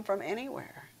can come from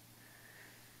anywhere.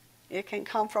 It can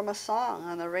come from a song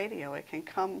on the radio. It can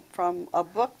come from a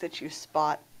book that you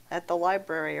spot at the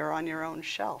library or on your own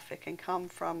shelf. It can come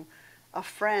from a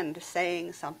friend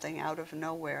saying something out of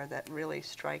nowhere that really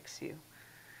strikes you.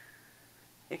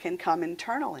 It can come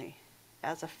internally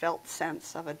as a felt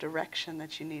sense of a direction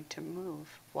that you need to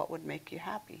move. What would make you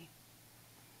happy?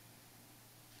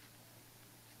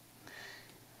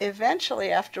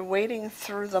 Eventually, after wading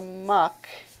through the muck,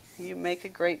 you make a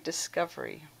great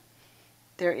discovery.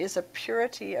 There is a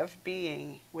purity of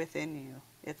being within you.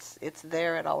 It's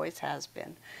there, it always has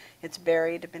been. It's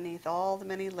buried beneath all the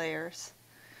many layers.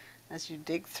 As you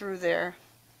dig through there,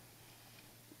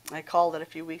 I called it a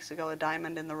few weeks ago a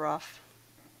diamond in the rough.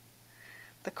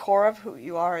 The core of who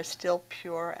you are is still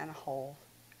pure and whole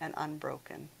and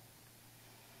unbroken.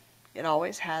 It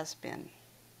always has been.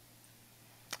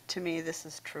 To me, this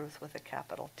is truth with a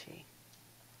capital T.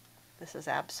 This is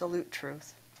absolute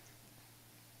truth.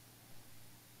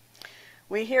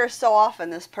 We hear so often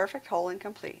this perfect, whole, and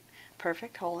complete.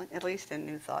 Perfect, whole, at least in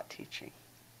New Thought teaching.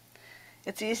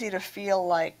 It's easy to feel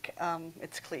like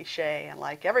it's cliche and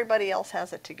like everybody else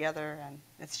has it together and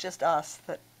it's just us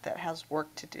that has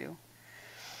work to do.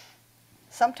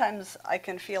 Sometimes I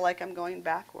can feel like I'm going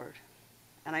backward.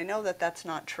 And I know that that's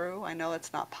not true. I know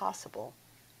it's not possible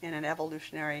in an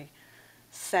evolutionary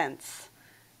sense.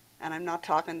 And I'm not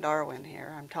talking Darwin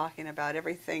here. I'm talking about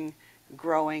everything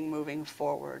growing, moving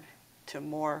forward to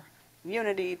more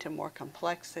unity, to more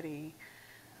complexity,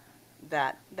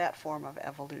 that form of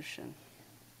evolution.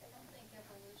 I don't think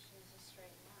evolution is a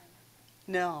straight line.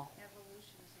 No.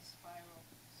 Evolution is a spiral,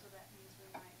 so that means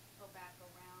we might go back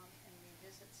around and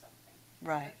revisit something.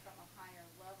 Right. But from a higher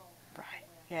level. Right.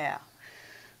 Yeah.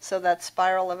 So that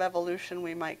spiral of evolution,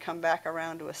 we might come back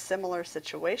around to a similar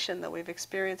situation that we've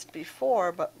experienced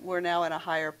before, but we're now in a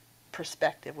higher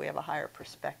perspective. We have a higher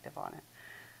perspective on it.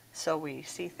 So we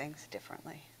see things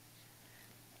differently.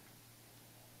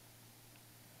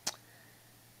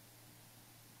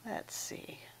 Let's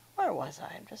see. Where was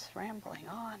I? I'm just rambling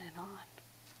on and on.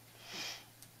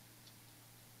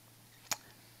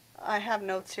 I have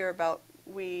notes here about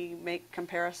we make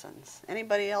comparisons.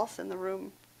 Anybody else in the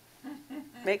room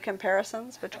make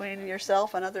comparisons between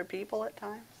yourself and other people at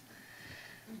times?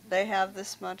 They have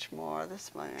this much more,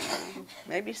 this much.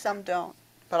 Maybe some don't,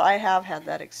 but I have had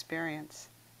that experience.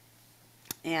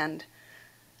 And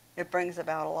it brings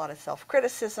about a lot of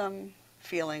self-criticism,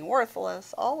 feeling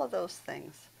worthless, all of those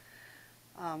things.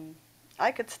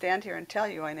 I could stand here and tell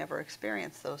you I never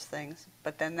experienced those things,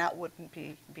 but then that wouldn't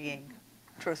be being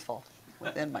truthful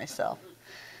within myself.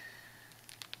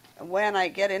 When I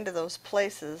get into those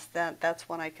places, that's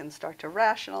when I can start to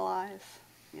rationalize.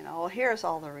 You know, well, here's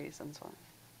all the reasons why.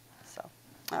 So,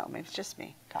 maybe it's just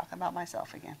me talking about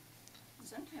myself again.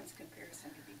 Sometimes comparison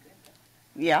can be good,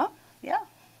 though. Yeah, yeah.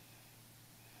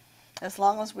 As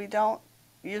long as we don't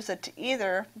use it to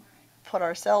either put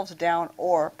ourselves down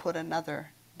or put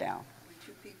another down. When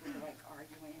two people are like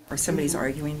arguing, or somebody's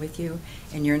arguing with you,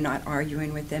 and you're not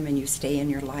arguing with them, and you stay in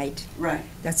your light. Right.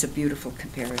 That's a beautiful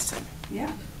comparison.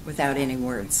 Yeah. Without any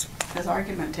words. Because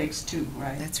argument takes two,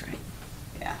 right? That's right.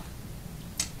 Yeah.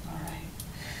 All right.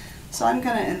 So I'm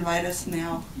going to invite us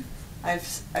now. I've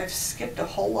skipped a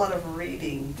whole lot of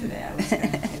reading today, I was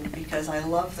going to do, because I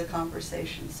love the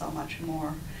conversation so much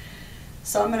more.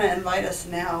 So I'm going to invite us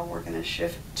now. We're going to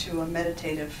shift to a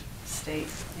meditative state,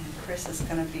 and Chris is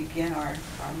going to begin our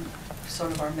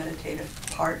sort of our meditative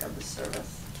part of the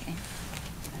service. Okay.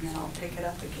 And then I'll pick it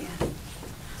up again.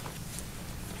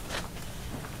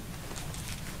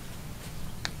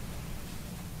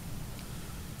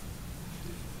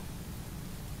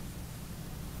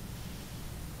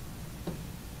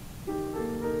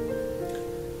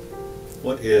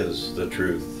 What is the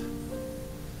truth?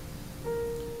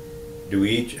 Do we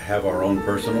each have our own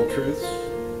personal truths?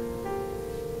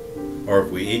 Or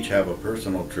if we each have a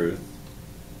personal truth,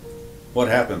 what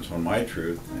happens when my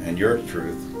truth and your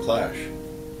truth clash?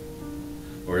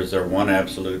 Or is there one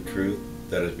absolute truth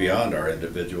that is beyond our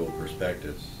individual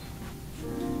perspectives?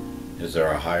 Is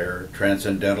there a higher,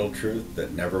 transcendental truth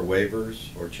that never wavers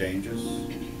or changes?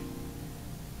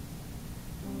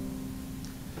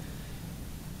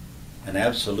 An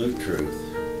absolute truth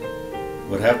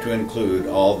would have to include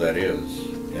all that is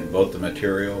in both the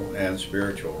material and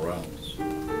spiritual realms.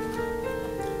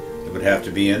 It would have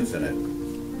to be infinite.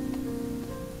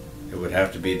 It would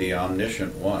have to be the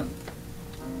omniscient one,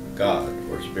 God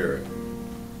or Spirit.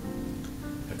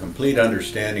 A complete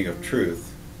understanding of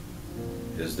truth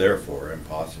is therefore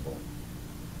impossible.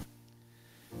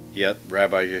 Yet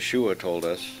Rabbi Yeshua told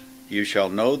us, "You shall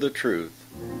know the truth,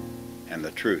 and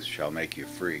the truth shall make you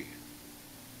free."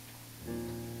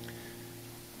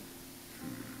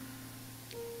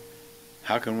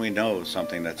 How can we know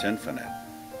something that's infinite?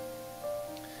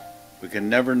 We can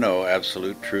never know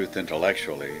absolute truth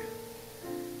intellectually,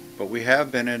 but we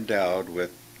have been endowed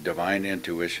with divine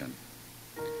intuition,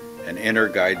 an inner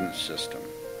guidance system,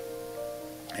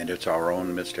 and it's our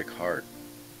own mystic heart.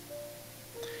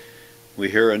 We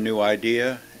hear a new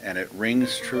idea and it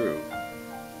rings true.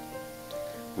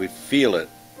 We feel it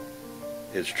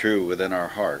is true within our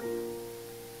heart.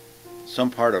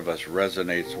 Some part of us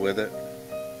resonates with it.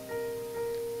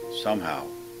 Somehow,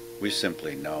 we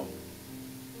simply know.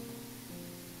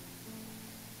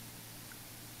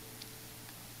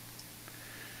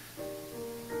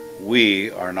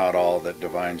 We are not all that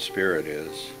Divine Spirit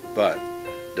is, but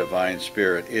Divine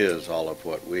Spirit is all of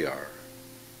what we are.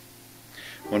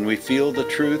 When we feel the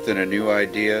truth in a new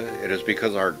idea, it is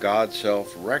because our God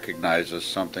Self recognizes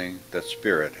something that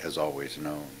Spirit has always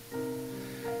known.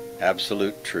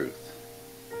 Absolute truth.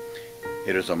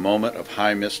 It is a moment of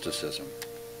high mysticism.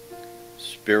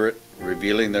 Spirit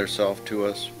revealing their self to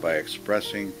us by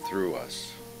expressing through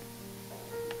us.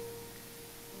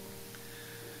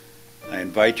 I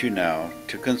invite you now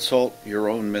to consult your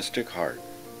own mystic heart.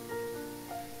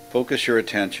 Focus your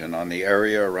attention on the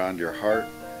area around your heart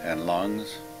and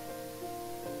lungs.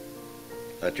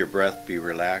 Let your breath be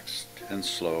relaxed and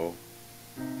slow.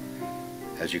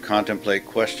 As you contemplate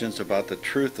questions about the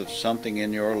truth of something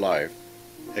in your life,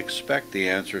 expect the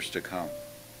answers to come.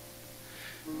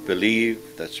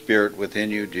 Believe that Spirit within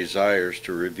you desires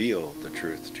to reveal the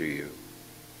truth to you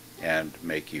and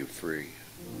make you free.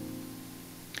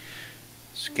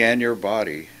 Scan your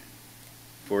body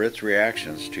for its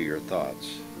reactions to your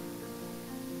thoughts.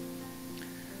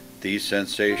 These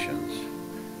sensations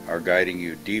are guiding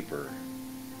you deeper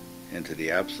into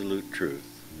the absolute truth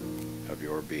of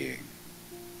your being.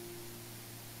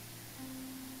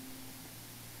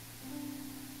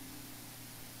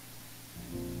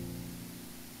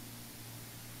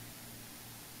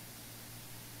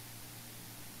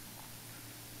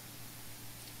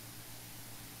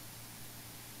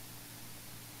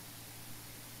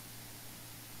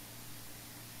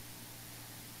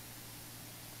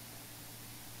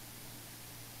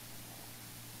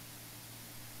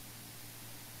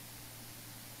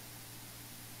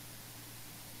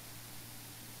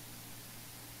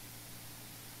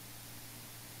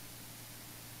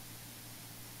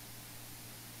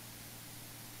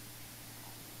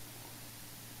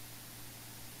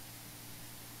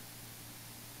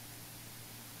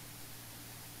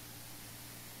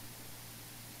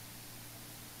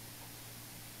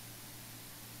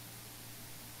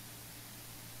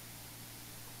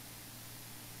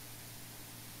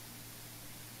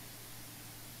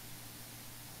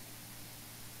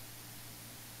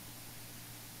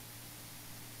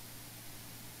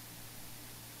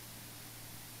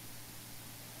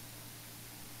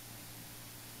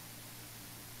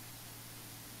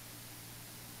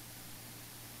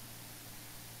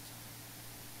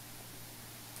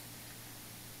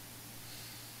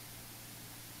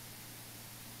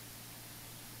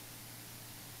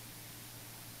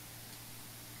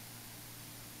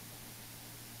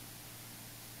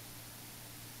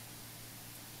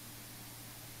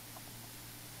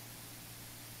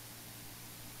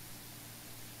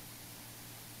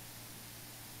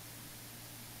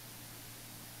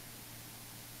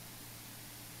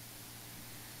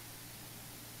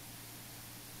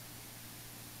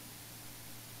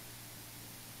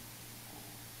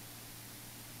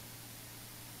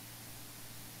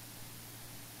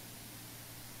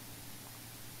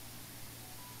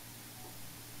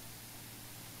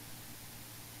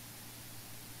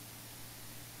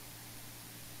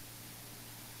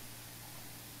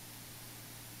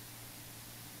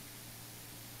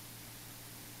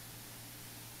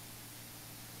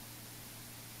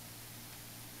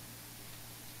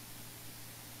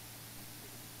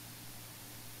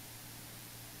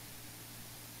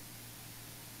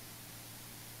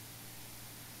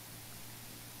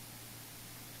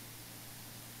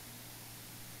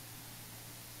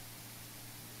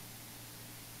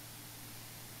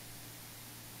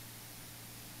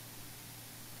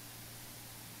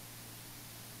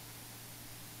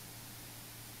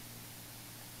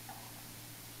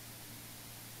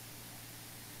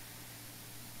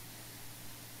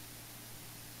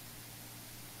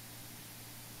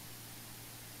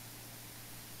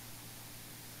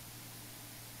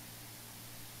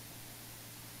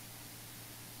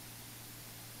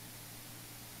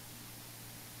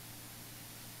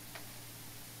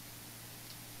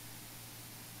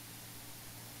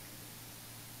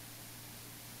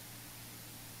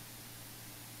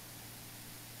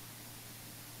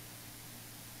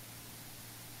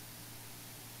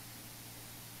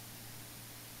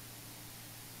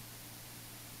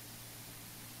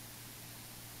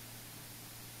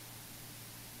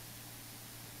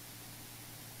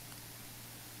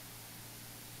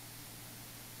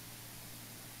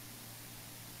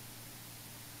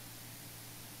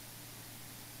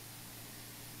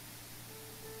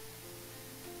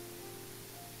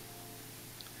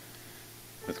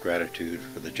 with gratitude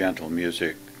for the gentle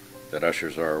music that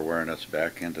ushers our awareness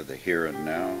back into the here and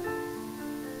now,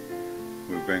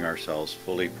 we bring ourselves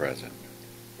fully present.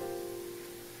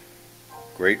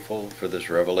 Grateful for this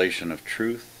revelation of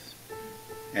truth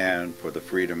and for the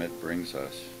freedom it brings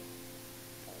us.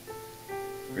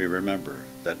 We remember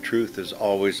that truth is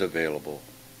always available,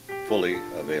 fully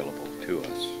available to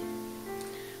us.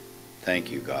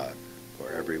 Thank you, God,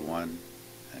 for everyone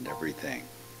and everything.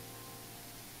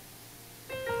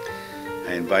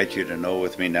 I invite you to know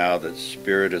with me now that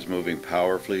Spirit is moving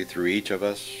powerfully through each of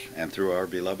us and through our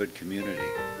beloved community.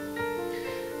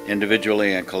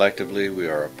 Individually and collectively, we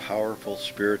are a powerful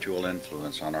spiritual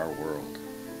influence on our world.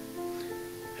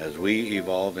 As we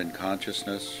evolve in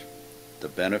consciousness, the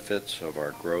benefits of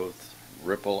our growth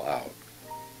ripple out,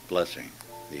 blessing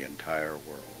the entire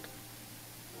world.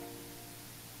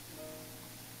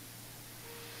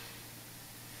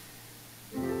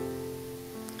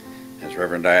 As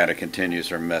Reverend Diana continues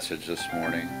her message this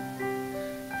morning,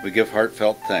 we give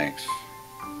heartfelt thanks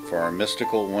for our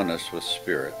mystical oneness with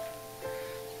Spirit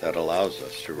that allows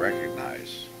us to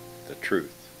recognize the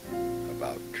truth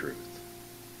about truth.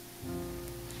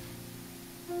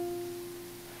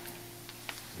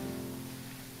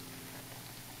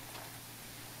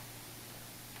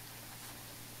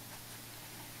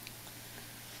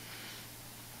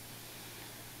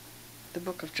 The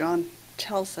book of John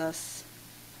tells us,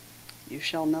 "You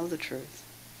shall know the truth,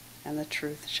 and the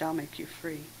truth shall make you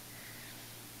free."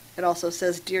 It also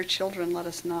says, "Dear children, let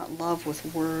us not love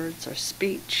with words or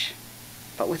speech,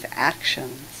 but with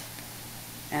actions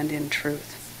and in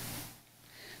truth."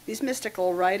 These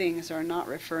mystical writings are not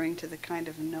referring to the kind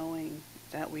of knowing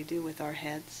that we do with our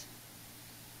heads.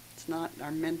 It's not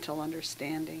our mental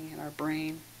understanding in our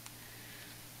brain.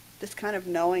 This kind of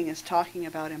knowing is talking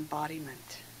about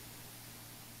embodiment.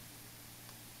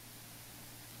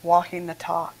 Walking the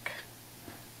talk.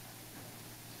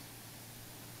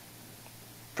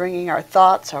 Bringing our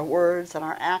thoughts, our words, and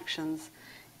our actions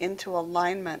into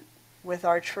alignment with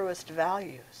our truest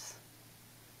values.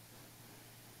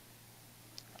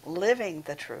 Living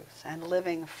the truth and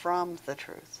living from the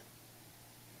truth.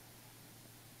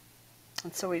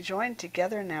 And so we join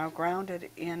together now, grounded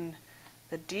in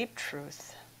the deep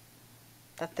truth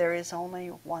that there is only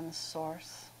one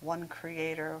source, one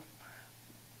creator,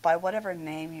 by whatever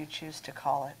name you choose to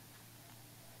call it,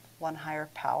 one higher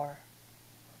power,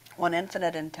 one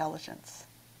infinite intelligence,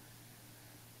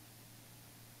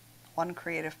 one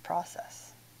creative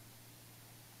process,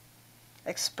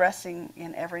 expressing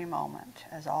in every moment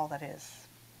as all that is.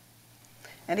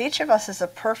 And each of us is a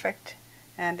perfect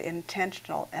and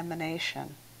intentional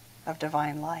emanation of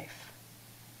divine life.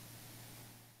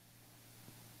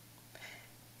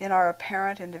 In our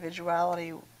apparent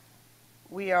individuality,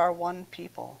 we are one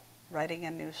people writing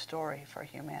a new story for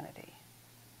humanity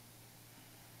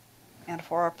and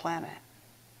for our planet.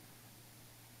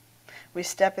 We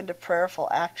step into prayerful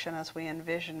action as we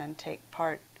envision and take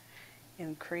part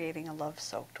in creating a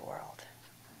love-soaked world.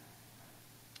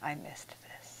 I missed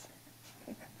this.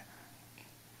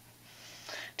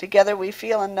 Together we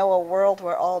feel and know a world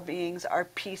where all beings are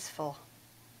peaceful,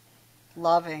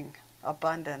 loving,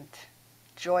 abundant,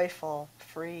 joyful,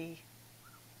 free,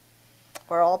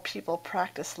 where all people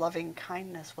practice loving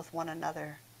kindness with one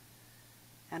another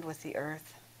and with the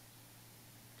earth.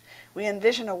 We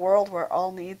envision a world where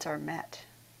all needs are met.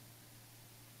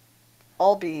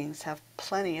 All beings have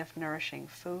plenty of nourishing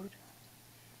food,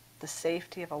 the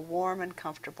safety of a warm and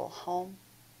comfortable home,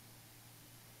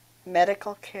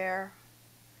 medical care,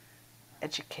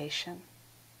 education,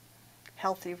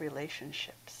 healthy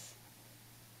relationships,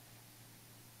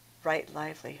 right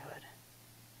livelihood,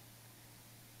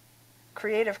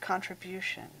 creative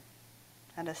contribution,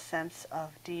 and a sense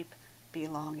of deep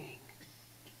belonging.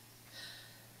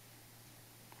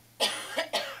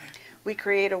 We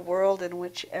create a world in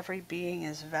which every being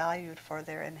is valued for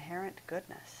their inherent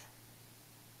goodness,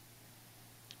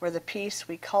 where the peace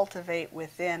we cultivate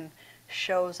within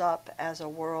shows up as a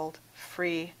world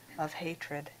free of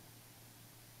hatred.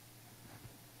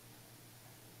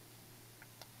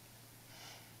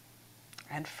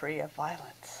 And free of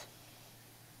violence.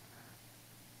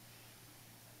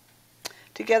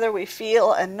 Together we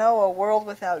feel and know a world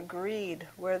without greed,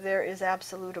 where there is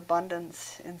absolute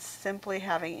abundance in simply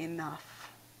having enough,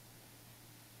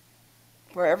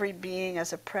 where every being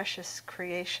as a precious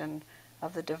creation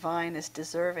of the divine is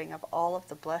deserving of all of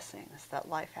the blessings that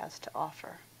life has to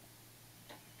offer,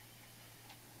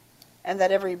 and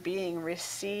that every being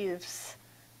receives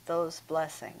those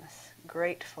blessings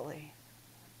gratefully.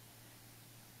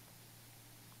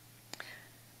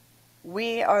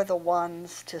 We are the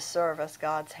ones to serve as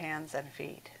God's hands and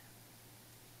feet,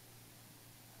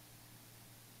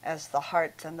 as the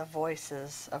hearts and the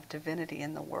voices of divinity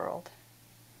in the world.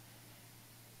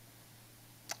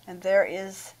 And there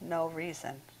is no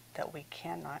reason that we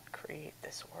cannot create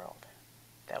this world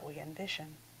that we envision.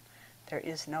 There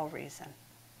is no reason.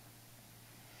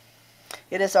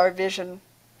 It is our vision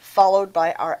followed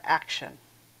by our action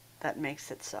that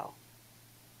makes it so.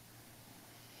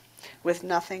 With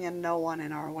nothing and no one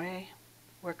in our way,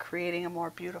 we're creating a more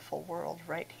beautiful world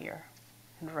right here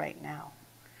and right now.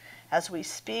 As we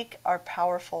speak our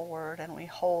powerful word and we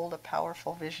hold a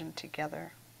powerful vision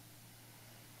together.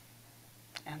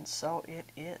 And so it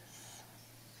is.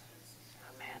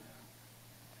 Amen.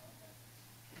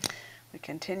 We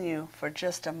continue for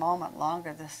just a moment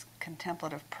longer this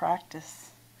contemplative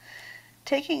practice,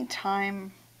 taking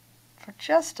time for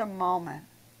just a moment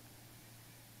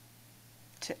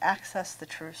to access the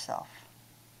true self.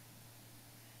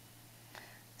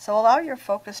 So allow your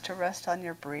focus to rest on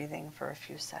your breathing for a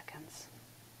few seconds.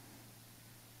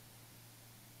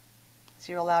 As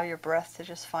you allow your breath to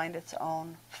just find its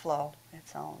own flow,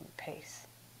 its own pace.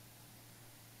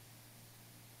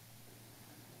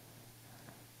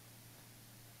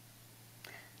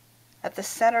 At the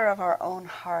center of our own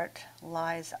heart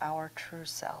lies our true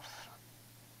self.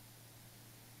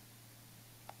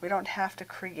 We don't have to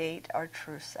create our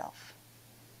true self,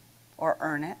 or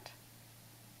earn it,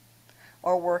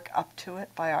 or work up to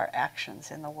it by our actions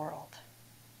in the world.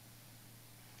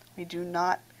 We do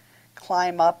not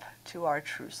climb up to our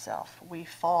true self. We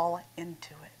fall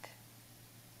into it.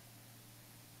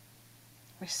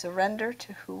 We surrender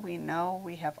to who we know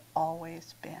we have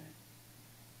always been.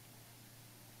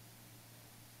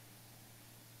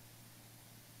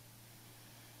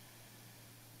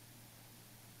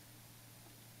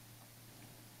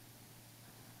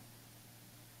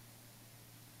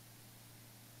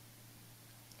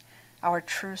 Our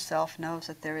true self knows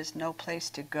that there is no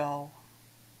place to go,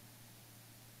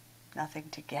 nothing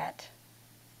to get.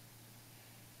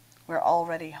 We're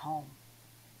already home,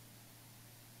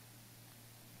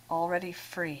 already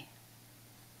free,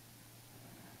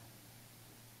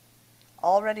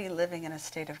 already living in a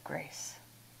state of grace.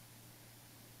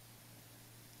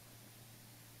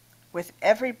 With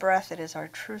every breath, it is our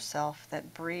true self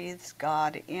that breathes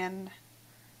God in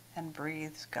and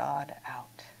breathes God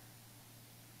out.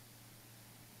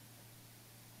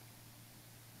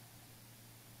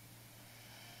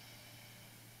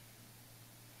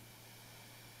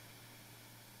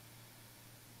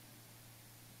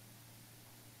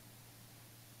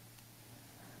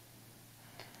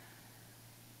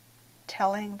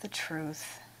 Telling the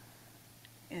truth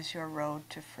is your road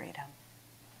to freedom.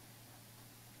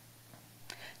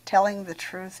 Telling the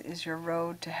truth is your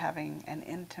road to having an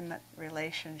intimate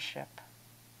relationship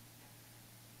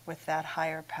with that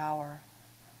higher power,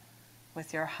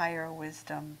 with your higher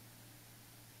wisdom,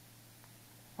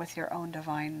 with your own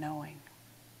divine knowing.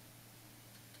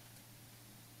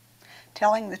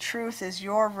 Telling the truth is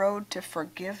your road to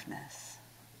forgiveness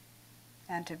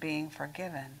and to being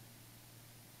forgiven.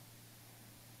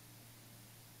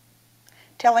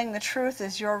 Telling the truth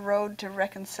is your road to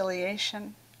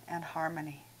reconciliation and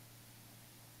harmony.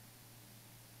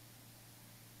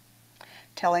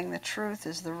 Telling the truth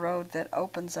is the road that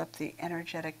opens up the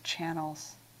energetic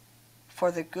channels for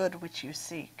the good which you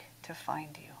seek to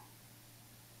find you.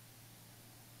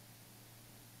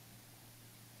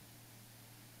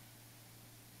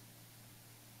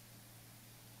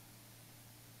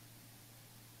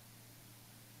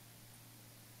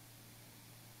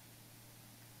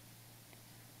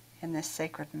 In this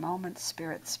sacred moment,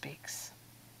 Spirit speaks.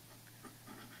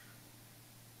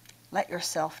 Let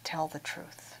yourself tell the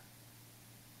truth.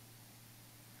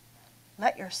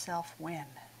 Let yourself win.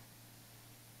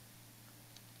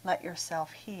 Let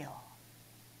yourself heal.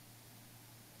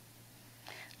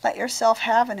 Let yourself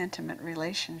have an intimate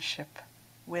relationship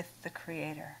with the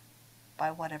Creator,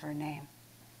 by whatever name.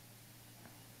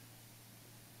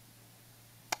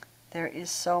 There is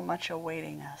so much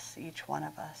awaiting us, each one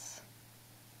of us.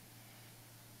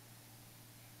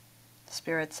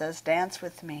 Spirit says, dance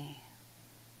with me.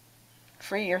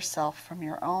 Free yourself from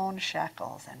your own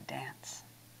shackles and dance.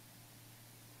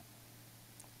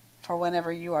 For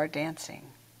whenever you are dancing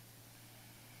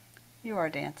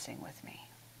with me.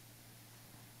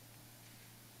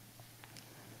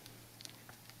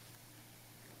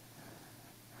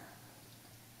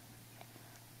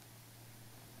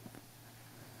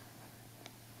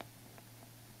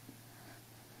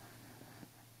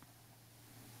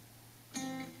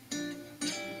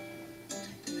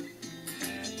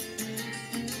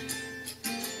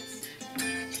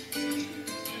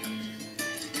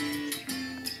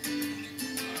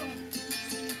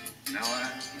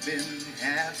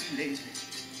 lately,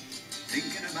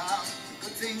 thinking about the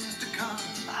good things to come.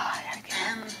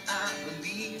 And I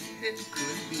believe it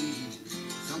could be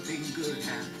something good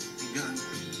has begun.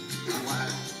 Now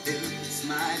I've been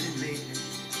smiling lately,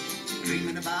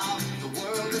 dreaming about the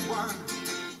world as one.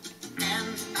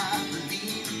 And I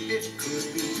believe it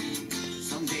could be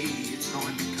someday it's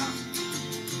going to come.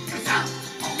 'Cause out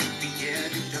on the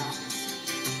edge of darkness,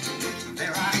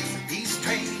 there rides a peace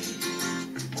train.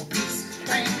 Oh, peace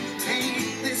train,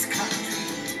 take this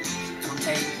country, come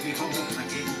take me home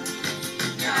again.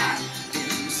 Now I've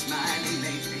been smiling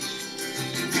lately,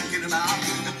 thinking about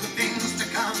the good things to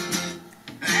come.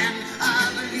 And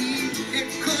I believe it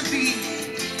could be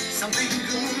something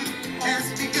good has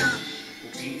begun.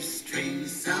 Peace train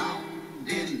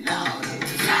sounding louder.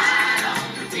 Ride on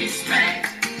the peace train.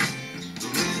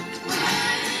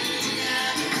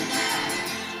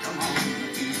 Come on, the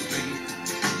peace train.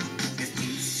 It's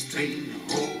peace train,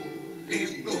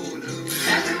 holy roller.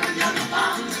 Everyone jump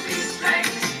on the peace train.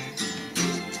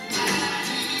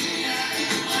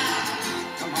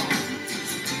 Come on, the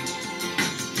peace train.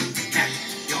 Get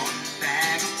your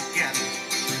bags together.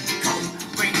 Come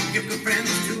bring your good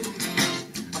friends too.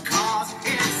 Because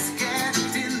it's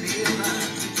getting nearer,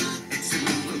 it soon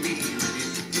will be with you.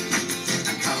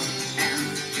 Come and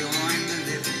join the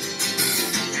living.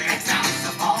 It's out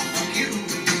so far from you.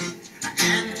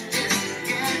 And it's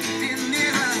getting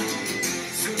nearer,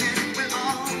 soon it will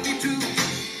all be true.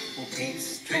 Oh,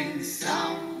 peace train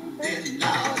sounding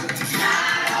louder.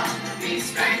 Ride on the peace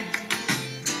train.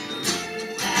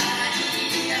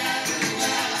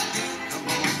 Come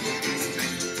on, the peace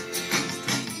train.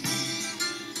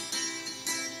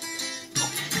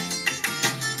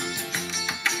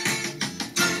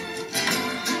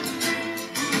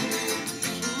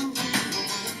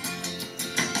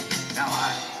 Now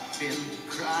I've been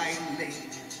crying lately,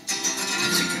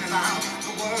 thinking about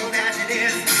the world as it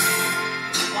is.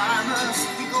 Why must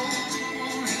we go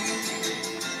on here?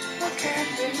 Why can't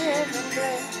we live in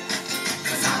bed?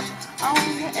 'Cause out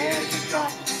on the edge of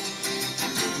darkness,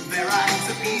 there rides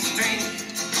a peace train.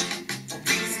 A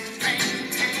peace train,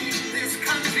 take this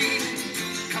country,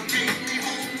 come take me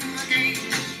home again.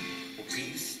 A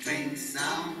peace train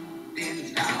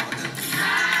sounding louder.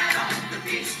 Ride on the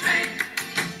peace train.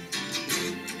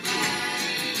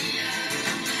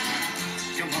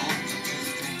 Come on,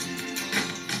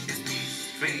 it's peace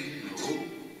train,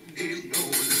 holy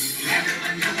roller.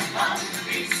 Everyone jump on the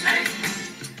peace train.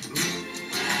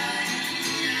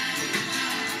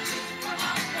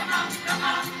 Come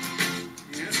on.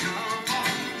 Yes, come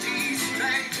on, peace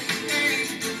train. Hey,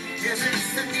 yes, it's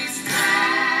the peace train.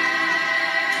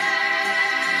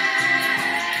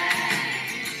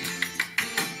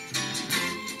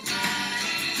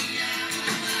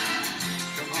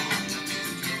 Come on,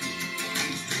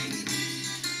 peace train.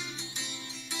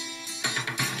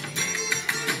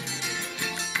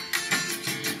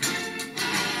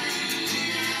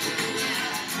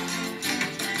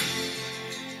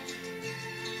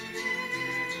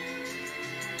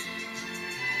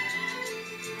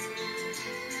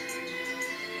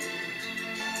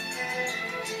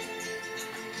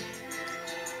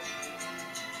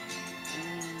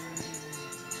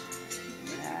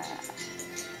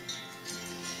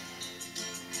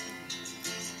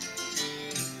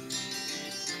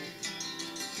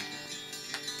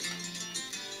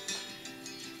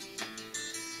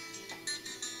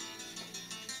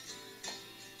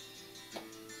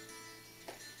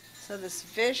 So this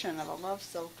vision of a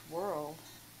love-soaked world,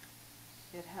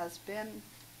 it has been,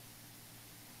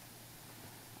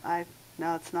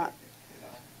 no, it's not.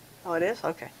 Oh, it is?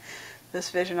 Okay. This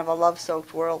vision of a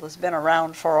love-soaked world has been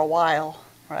around for a while,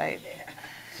 right?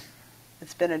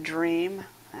 It's been a dream,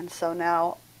 and so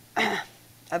now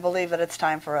I believe that it's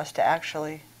time for us to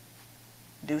actually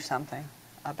do something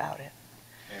about it.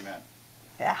 Amen.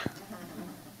 Yeah.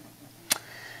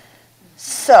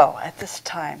 So, at this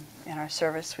time in our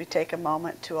service, we take a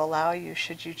moment to allow you,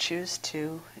 should you choose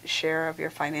to, share of your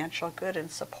financial good in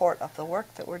support of the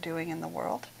work that we're doing in the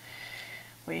world.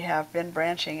 We have been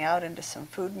branching out into some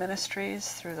food ministries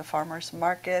through the farmers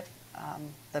market,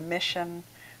 the mission.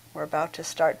 We're about to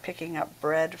start picking up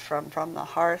bread from the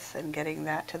hearth and getting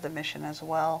that to the mission as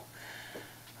well.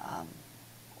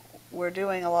 We're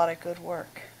doing a lot of good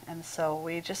work. And so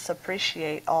we just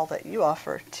appreciate all that you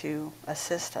offer to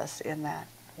assist us in that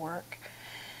work.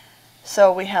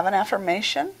 So we have an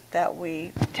affirmation that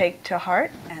we take to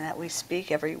heart and that we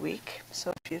speak every week.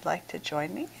 So if you'd like to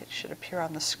join me, it should appear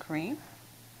on the screen.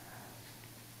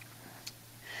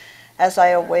 As I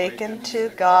awaken to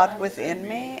God within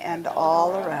me and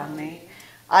all around me,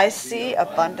 I see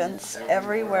abundance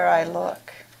everywhere I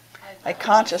look. I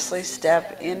consciously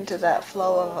step into that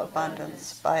flow of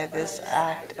abundance by this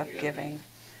act of giving.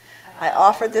 I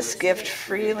offer this gift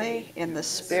freely in the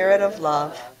spirit of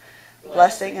love,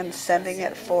 blessing and sending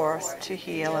it forth to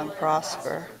heal and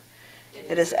prosper.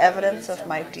 It is evidence of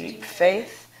my deep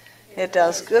faith. It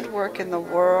does good work in the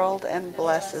world and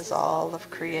blesses all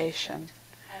of creation.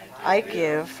 I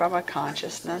give from a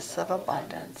consciousness of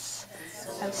abundance.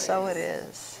 And so it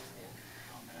is.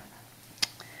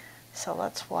 So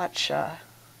let's watch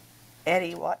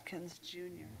Eddie Watkins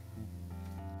Jr.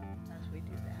 as we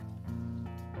do that.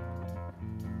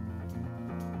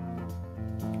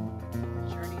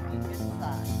 Journey deep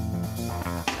inside.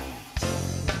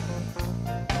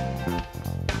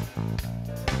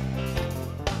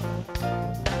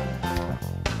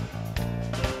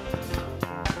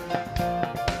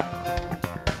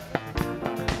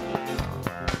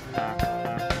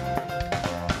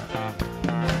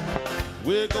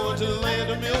 We're going to the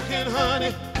land of milk and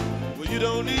honey, where you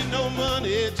don't need no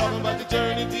money. Talking about the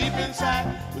journey deep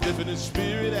inside, with infinite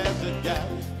spirit as a guide,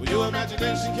 where your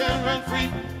imagination can run free,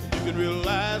 and you can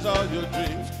realize all your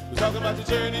dreams. We're talking about the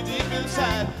journey deep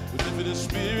inside, with infinite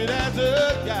spirit as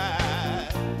a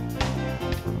guide.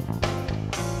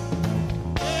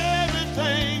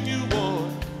 Everything you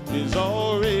want is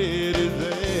already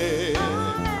there.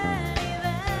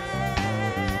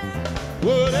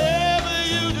 Whatever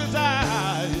you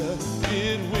desire,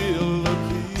 it will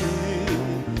appear.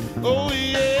 Oh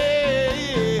yeah,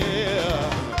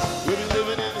 yeah. We'll be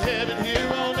living in heaven here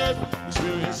on earth,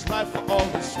 experience life for all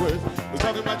it's worth. We're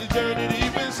talking about the journey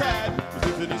deep inside, with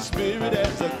infinite spirit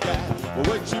as a guide. But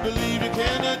what you believe you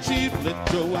can achieve,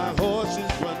 let your wild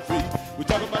horses run free. We're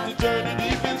talking about the journey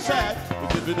deep inside,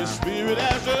 with infinite spirit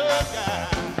as a guide.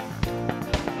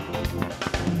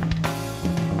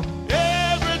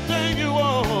 Everything you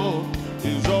want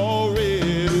is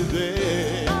already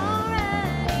there.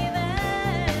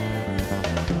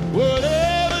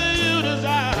 Whatever you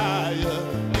desire,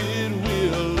 it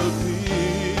will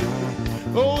appear.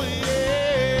 Oh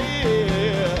yeah.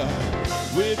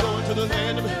 We're going to the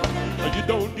land of you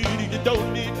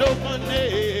don't need no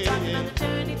money.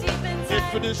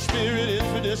 Infinite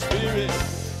spirit.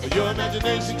 Your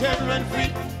imagination can run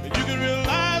free, and you can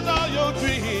realize all your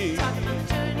dreams.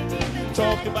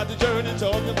 Talking about the journey.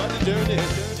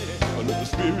 Oh, let the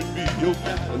spirit be your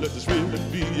guide. Oh, let the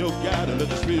spirit be your guide. Oh, let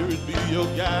the spirit be your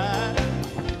guide.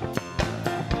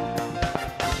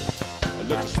 Oh,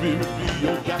 let the spirit be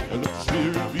your guide. Oh, let the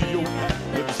spirit be your guide.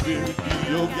 Let the spirit be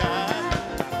your guide.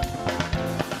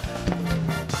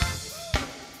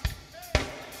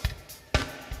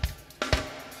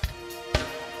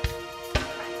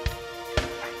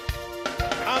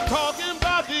 I'm talking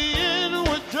about the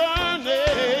inward journey.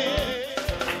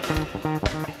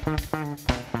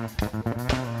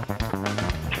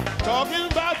 Talking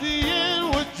about the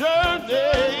inward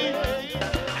journey.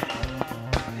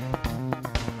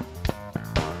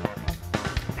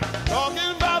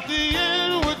 Talking about the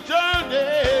inward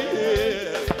journey.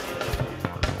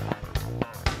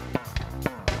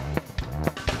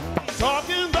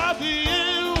 Talking about the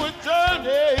inward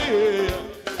journey.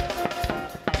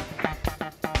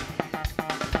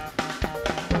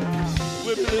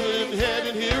 We're living in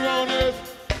heaven here on earth.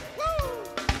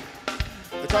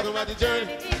 We're talking about the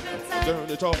journey.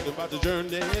 Talking about the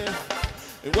journey.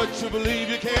 And what you believe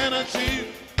you can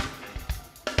achieve.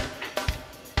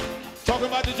 Talking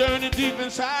about the journey deep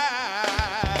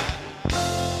inside.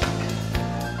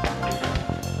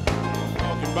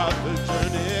 Talking about the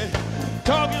journey.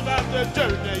 Talking about the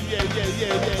journey. Yeah.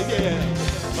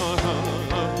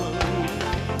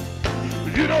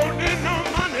 You don't need no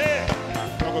money.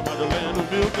 Talking about the land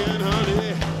of milk and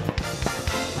honey.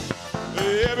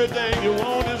 Everything you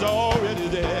want is already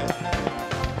there.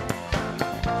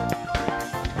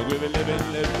 We'll be living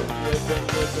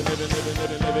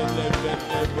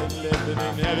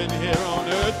in heaven here on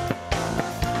earth.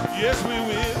 Yes, we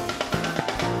will.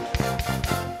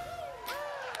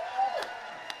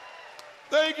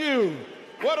 Thank you.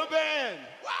 What a band.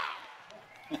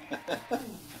 Wow.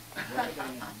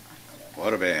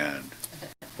 What a band.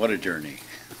 What a journey.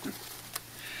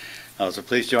 So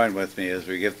please join with me as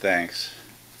we give thanks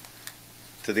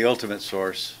to the ultimate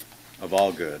source of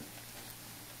all good,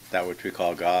 that which we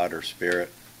call God or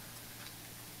Spirit,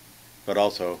 but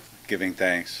also giving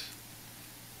thanks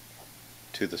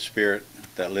to the Spirit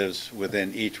that lives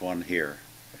within each one here.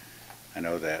 I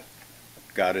know that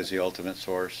God is the ultimate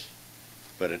source,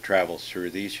 but it travels through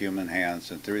these human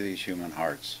hands and through these human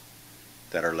hearts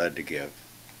that are led to give.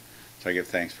 So I give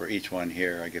thanks for each one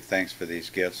here. I give thanks for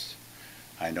these gifts.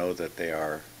 I know that they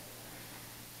are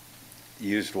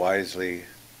used wisely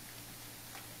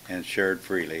and shared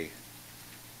freely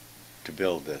to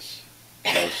build this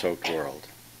love-soaked world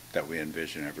that we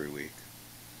envision every week.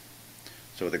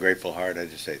 So with a grateful heart, I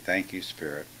just say, thank you,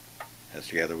 Spirit, as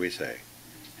together we say,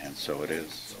 and so it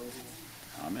is.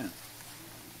 Amen.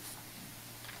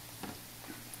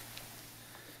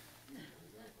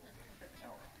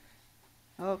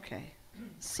 Okay.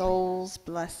 Soul's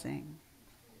blessing.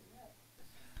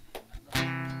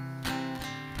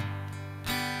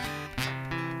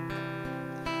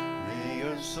 May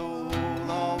your soul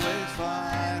always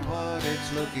find what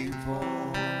it's looking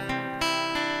for.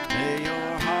 May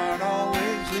your heart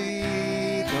always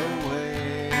lead the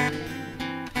way.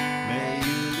 May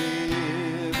you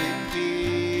live in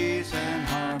peace and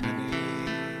harmony,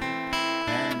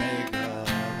 and may love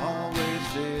always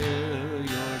fill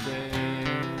your day.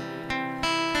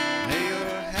 May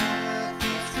your health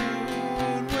be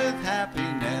strewn with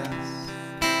happiness.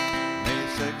 May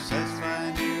success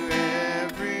find you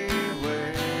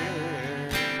everywhere.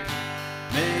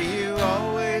 May you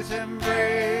always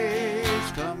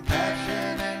embrace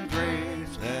compassion and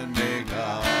grace, and may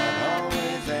God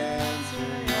always answer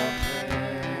your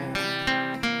prayer.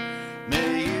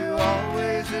 May you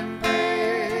always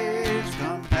embrace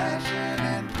compassion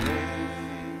and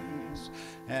grace,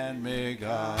 and may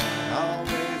God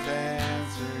always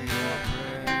answer your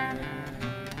prayer.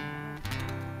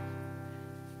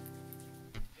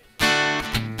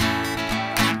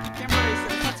 Kimberly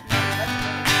says, "That's me.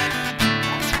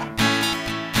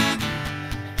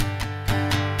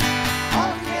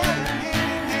 All together,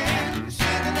 hand in hand, we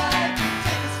share the light, we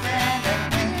take a stand, and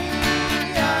we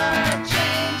are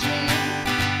changing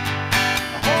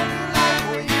a whole new life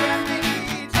for you and me.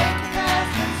 Take the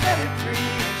past and set it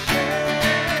free, and share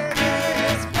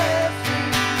His blessing.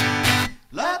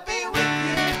 Love be with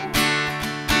you,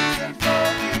 peace and for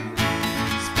you,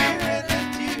 Spirit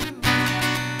lift you,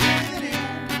 breathe in you,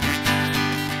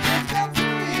 truth come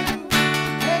through you,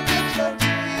 make it flow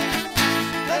to you,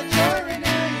 let joy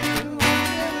renew you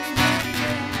until we meet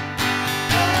again.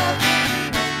 Love be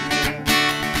with you,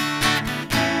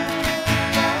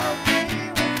 love be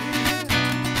with you,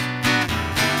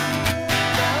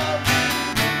 love be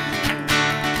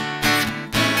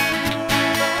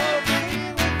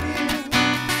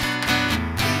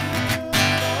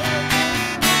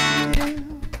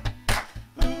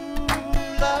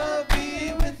love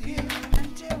be with you,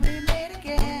 until we meet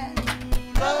again.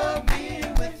 Love be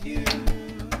with you,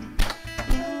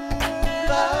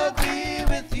 love be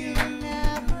with you.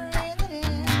 Now breathe it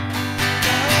in.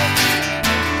 Love be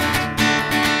with you,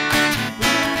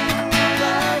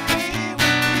 love be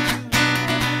with you,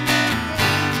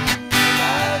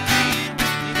 love be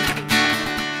with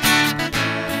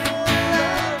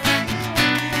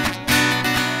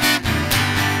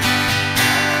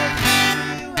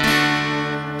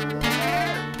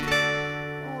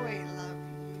We love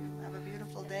you. Have a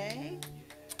beautiful day.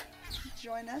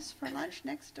 Join us for lunch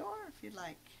next door if you'd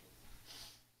like.